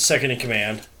 the second in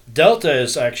command. Delta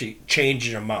is actually change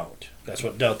in amount. That's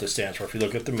what Delta stands for if you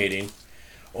look at the meeting.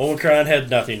 Omicron had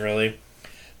nothing really.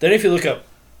 Then if you look up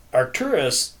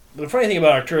Arcturus, the funny thing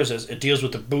about Arcturus is it deals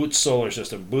with the Bootes solar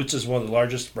system. Bootes is one of the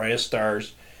largest, brightest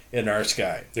stars in our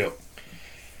sky. Yep.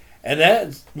 And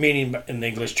that meaning in the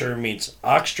English term means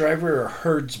ox driver or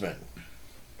herdsman.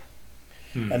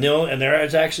 And there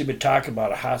has actually been talk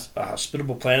about a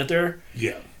hospitable planet there,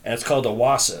 Yeah. and it's called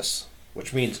Oasis,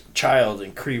 which means child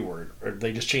in Cree word, or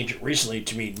they just changed it recently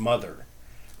to mean mother,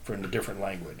 for in a different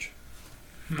language.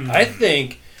 I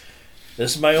think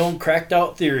this is my own cracked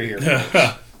out theory here.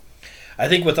 folks. I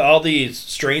think with all these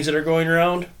strains that are going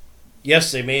around,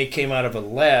 yes, they may have came out of a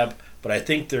lab, but I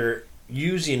think they're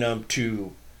using them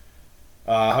to,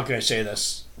 how can I say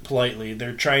this politely?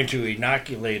 They're trying to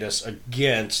inoculate us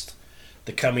against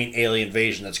the coming alien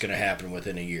invasion that's going to happen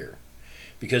within a year.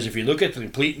 Because if you look at the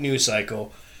complete news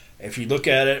cycle, if you look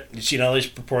at it, you've seen all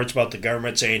these reports about the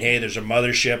government saying, hey, there's a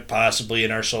mothership possibly in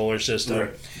our solar system,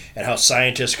 Right. and how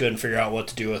scientists couldn't figure out what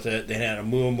to do with it. They had a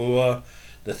Muamua,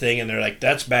 the thing, and they're like,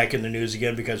 that's back in the news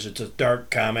again because it's a dark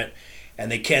comet,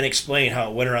 and they can't explain how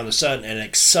it went around the sun and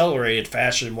accelerated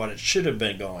faster than what it should have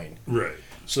been going. Right.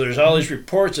 So there's all these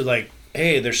reports of like,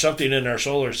 hey, there's something in our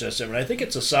solar system, and I think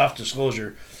it's a soft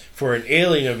disclosure for an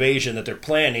alien invasion that they're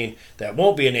planning that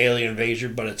won't be an alien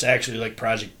invasion, but it's actually like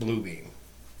Project Bluebeam.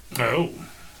 Oh.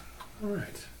 All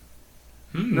right.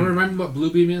 Now remember what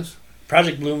Blue Beam is?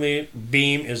 Project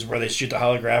Bluebeam is where they shoot the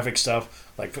holographic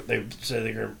stuff, like they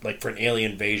say they're like for an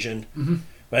alien invasion. Mm-hmm.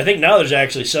 But I think now there's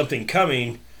actually something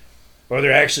coming, or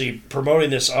they're actually promoting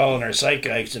this all in our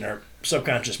psychics and our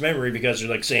subconscious memory because they're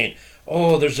like saying,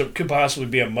 oh, could possibly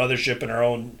be a mothership in our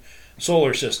own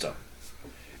solar system.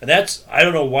 And that's, I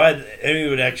don't know why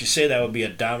anyone would actually say that would be a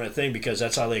dominant thing because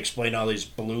that's how they explain all these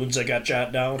balloons that got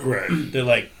shot down. Right. They're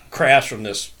like crafts from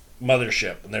this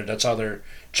mothership, and that's how they're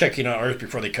checking on Earth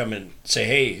before they come and say,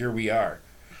 hey, here we are.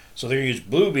 So they're going to use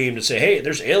Blue Beam to say, hey,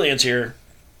 there's aliens here,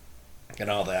 and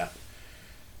all that.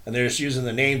 And they're just using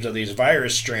the names of these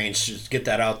virus strains to get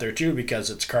that out there too because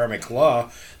it's karmic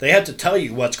law. They have to tell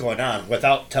you what's going on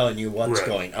without telling you what's Right.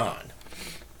 going on.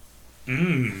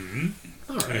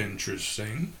 All right.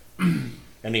 Interesting.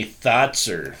 Any thoughts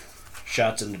or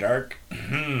shots in the dark?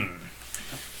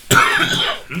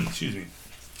 Excuse me.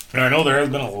 And I know there has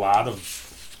been a lot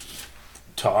of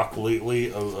talk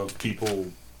lately of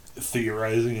people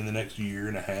theorizing in the next year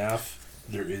and a half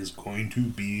there is going to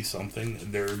be something.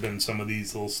 There have been some of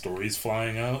these little stories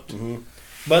flying out.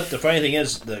 But the funny thing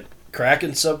is, the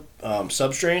Kraken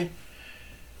substrain,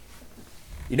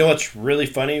 you know what's really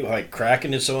funny? Why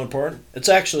Kraken is so important? It's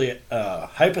actually a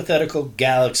hypothetical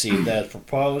galaxy that is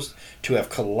proposed to have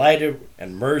collided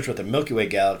and merged with the Milky Way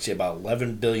galaxy about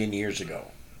 11 billion years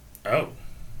ago. Oh.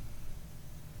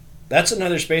 That's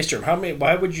another space term.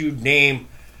 Why would you name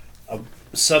a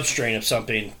substrain of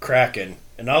something Kraken?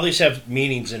 And all these have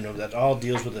meanings in them that all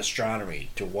deals with astronomy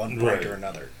to one point Right. or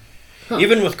another.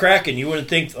 Even with Kraken, you wouldn't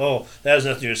think, oh, that has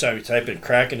nothing to do with astronomy. Type in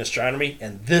Kraken astronomy,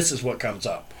 and this is what comes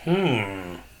up.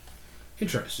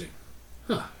 Interesting.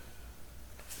 Huh.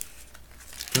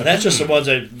 And that's just the ones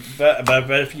but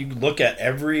if you look at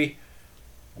every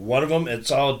one of them,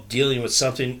 it's all dealing with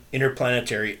something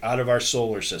interplanetary out of our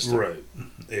solar system. Right.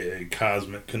 A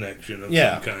cosmic connection of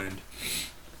Yeah. some kind.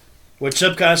 Which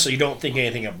subconsciously you don't think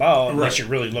anything about unless Right. you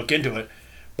really look into it.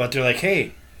 But they're like,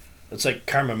 hey, it's like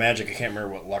Karma Magic. I can't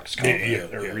remember what Lux called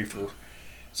it, or Rifu.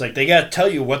 It's like they got to tell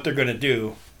you what they're going to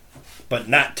do, but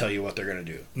not tell you what they're going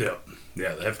to do. Yeah.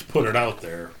 Yeah, they have to put it out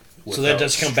there. So that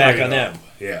does come back on them.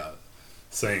 Yeah.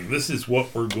 Saying, this is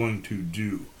what we're going to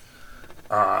do.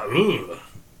 That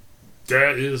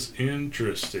is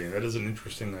interesting. That is an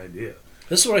interesting idea.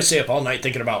 This is what I stay up all night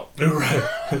thinking about. Right.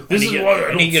 This is why I I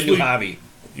don't need to get a new sleep. hobby.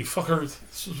 You fuckers,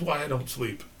 this is why I don't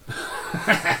sleep.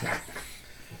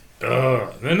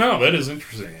 No, that is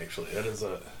interesting, actually. That is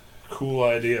a cool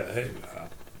idea. Hey,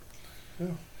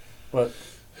 What?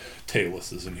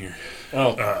 Talus is in here.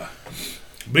 Oh,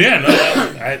 But yeah,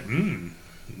 no,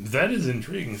 that is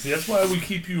intriguing. See, that's why we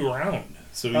keep you around.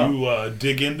 So you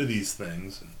dig into these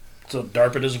things. so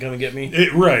DARPA doesn't come and get me?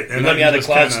 Right. And let me out of the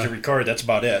closet to record. That's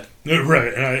about it.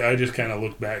 Right. And I just kind of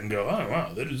look back and go, oh,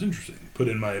 wow, that is interesting. Put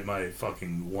in my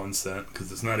fucking 1 cent,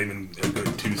 because it's not even a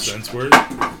good 2 cents worth.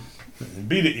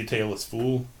 Beat it, you tailless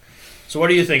fool. So what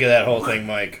do you think of that whole thing,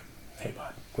 Mike? Hey,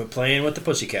 bud. Quit playing with the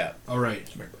pussycat. All right.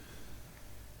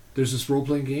 There's this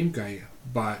role-playing game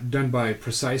done by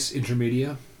Precise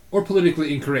Intermedia, or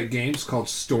politically incorrect games, called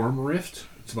Storm Rift.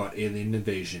 It's about alien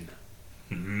invasion.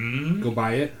 Go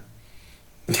buy it.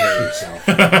 prepare yourself.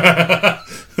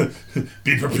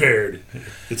 Be prepared.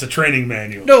 It's a training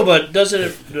manual. No, but doesn't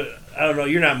it? I don't know.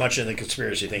 You're not much in the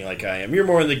conspiracy thing like I am. You're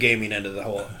more in the gaming end of the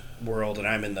whole world, and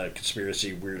I'm in the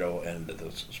conspiracy weirdo end of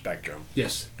the spectrum.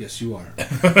 Yes, you are.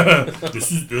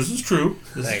 This is true.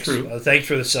 This Thanks. is true. Thanks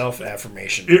for the self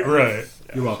affirmation. Right.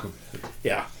 You're welcome.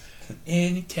 Yeah.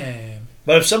 Anytime.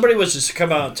 But if somebody was to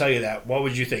come out and tell you that, what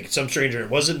would you think? Some stranger, it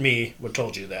wasn't me, what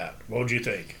told you that. What would you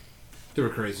think? They were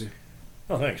crazy.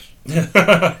 Oh, thanks.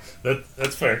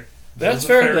 That's fair. That's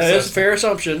fair. That is a assessment. fair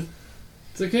assumption.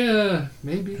 It's like, yeah,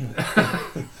 maybe.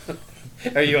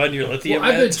 Are you on your lithium?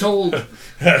 Well, I've been meds? told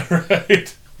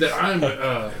Right. that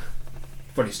I'm.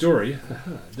 Funny story.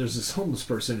 There's this homeless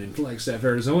person in Flagstaff,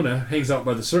 Arizona, hangs out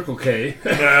by the Circle K,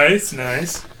 Nice. and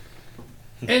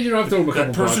I've thrown him a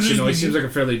couple person bucks. is He me. seems like a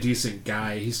fairly decent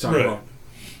guy. He's talking Right. about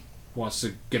wants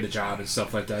to get a job and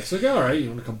stuff like that. It's like, all right, you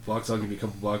want a couple bucks? I'll give you a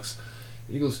couple bucks.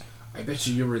 And he goes, I bet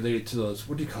you're related to those.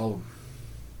 What do you call them?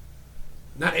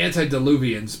 Not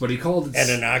antediluvians, but he called it.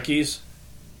 Anunnakis?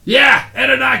 Yeah,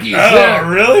 Anunnakis. Oh, yeah.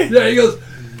 really? Yeah, he goes,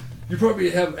 you probably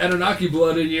have Anunnaki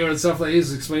blood in you and stuff like that.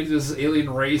 He's explaining this alien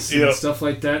race and Yep. stuff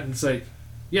like that. And it's like,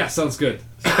 yeah, sounds good.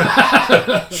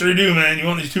 Sure do, man. You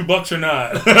want these $2 or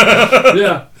not?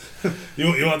 Yeah.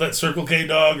 You want that Circle K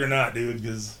dog or not, dude?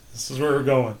 Because this is where we're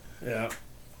going. Yeah.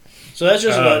 So that's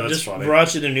just That's funny.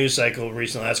 brought you the news cycle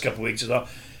recently, the last couple of weeks. Is all.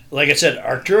 Like I said,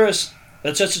 Arcturus,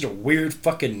 that's such a weird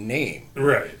fucking name.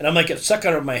 Right. And I'm like, it stuck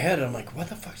out of my head. And I'm like, what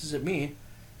the fuck does it mean?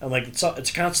 I'm like, it's a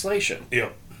constellation.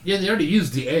 Yep. Yeah, they already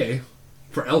used the A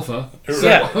for alpha. Right.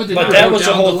 Yeah, why would they but not that go was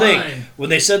the down whole thing. line? When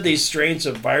they said these strains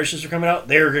of viruses are coming out,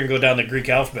 they were going to go down the Greek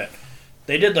alphabet.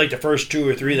 They did like the first 2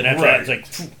 or 3, then after that, it's Right. like,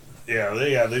 phew.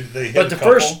 They hit But a the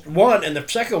couple. first one and the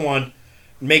second one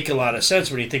make a lot of sense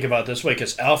when you think about it this way,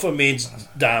 because alpha means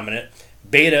dominant,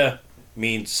 beta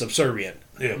means subservient.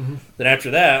 Yeah. Then after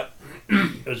that,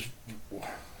 it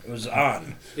was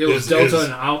on. It was Is- Delta is-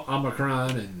 and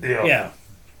Omicron, and Yeah. Yeah,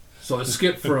 so I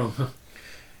skipped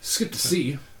to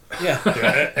C. yeah.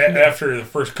 Yeah, after the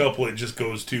first couple, it just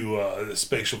goes to the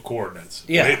spatial coordinates.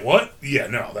 Yeah. Wait, what? Yeah,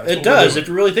 no. That's It what does. we're If doing.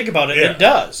 you really think about it, Yeah. it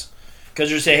does. Because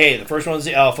you say, hey, the first one's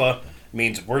the alpha,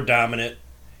 means we're dominant.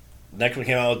 The next one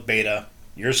came out with beta,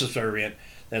 you're subservient.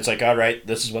 Then it's like, all right,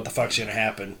 this is what the fuck's going to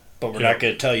happen, but we're Yeah. not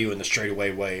going to tell you in the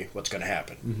straightaway way what's going to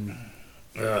happen.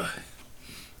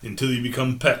 Until you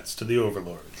become pets to the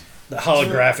overlords. The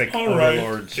holographic All right.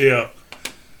 overlords. Yeah.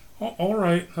 All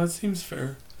right. That seems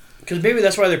fair. Because maybe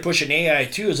that's why they're pushing AI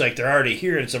too. Is like they're already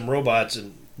here and some robots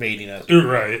invading us, You're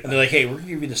right. and they're like, "Hey, we're gonna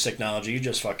give you this technology. You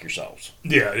just fuck yourselves.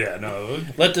 Yeah. No.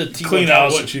 Let the Clean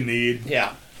out T1000 what you need.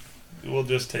 Yeah. We'll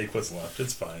just take what's left.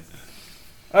 It's fine.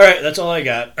 All right, that's all I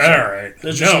got. All right.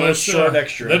 This is a little that's, short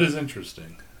extra. That is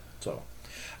interesting. So,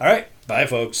 all right, bye,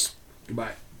 folks.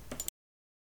 Goodbye.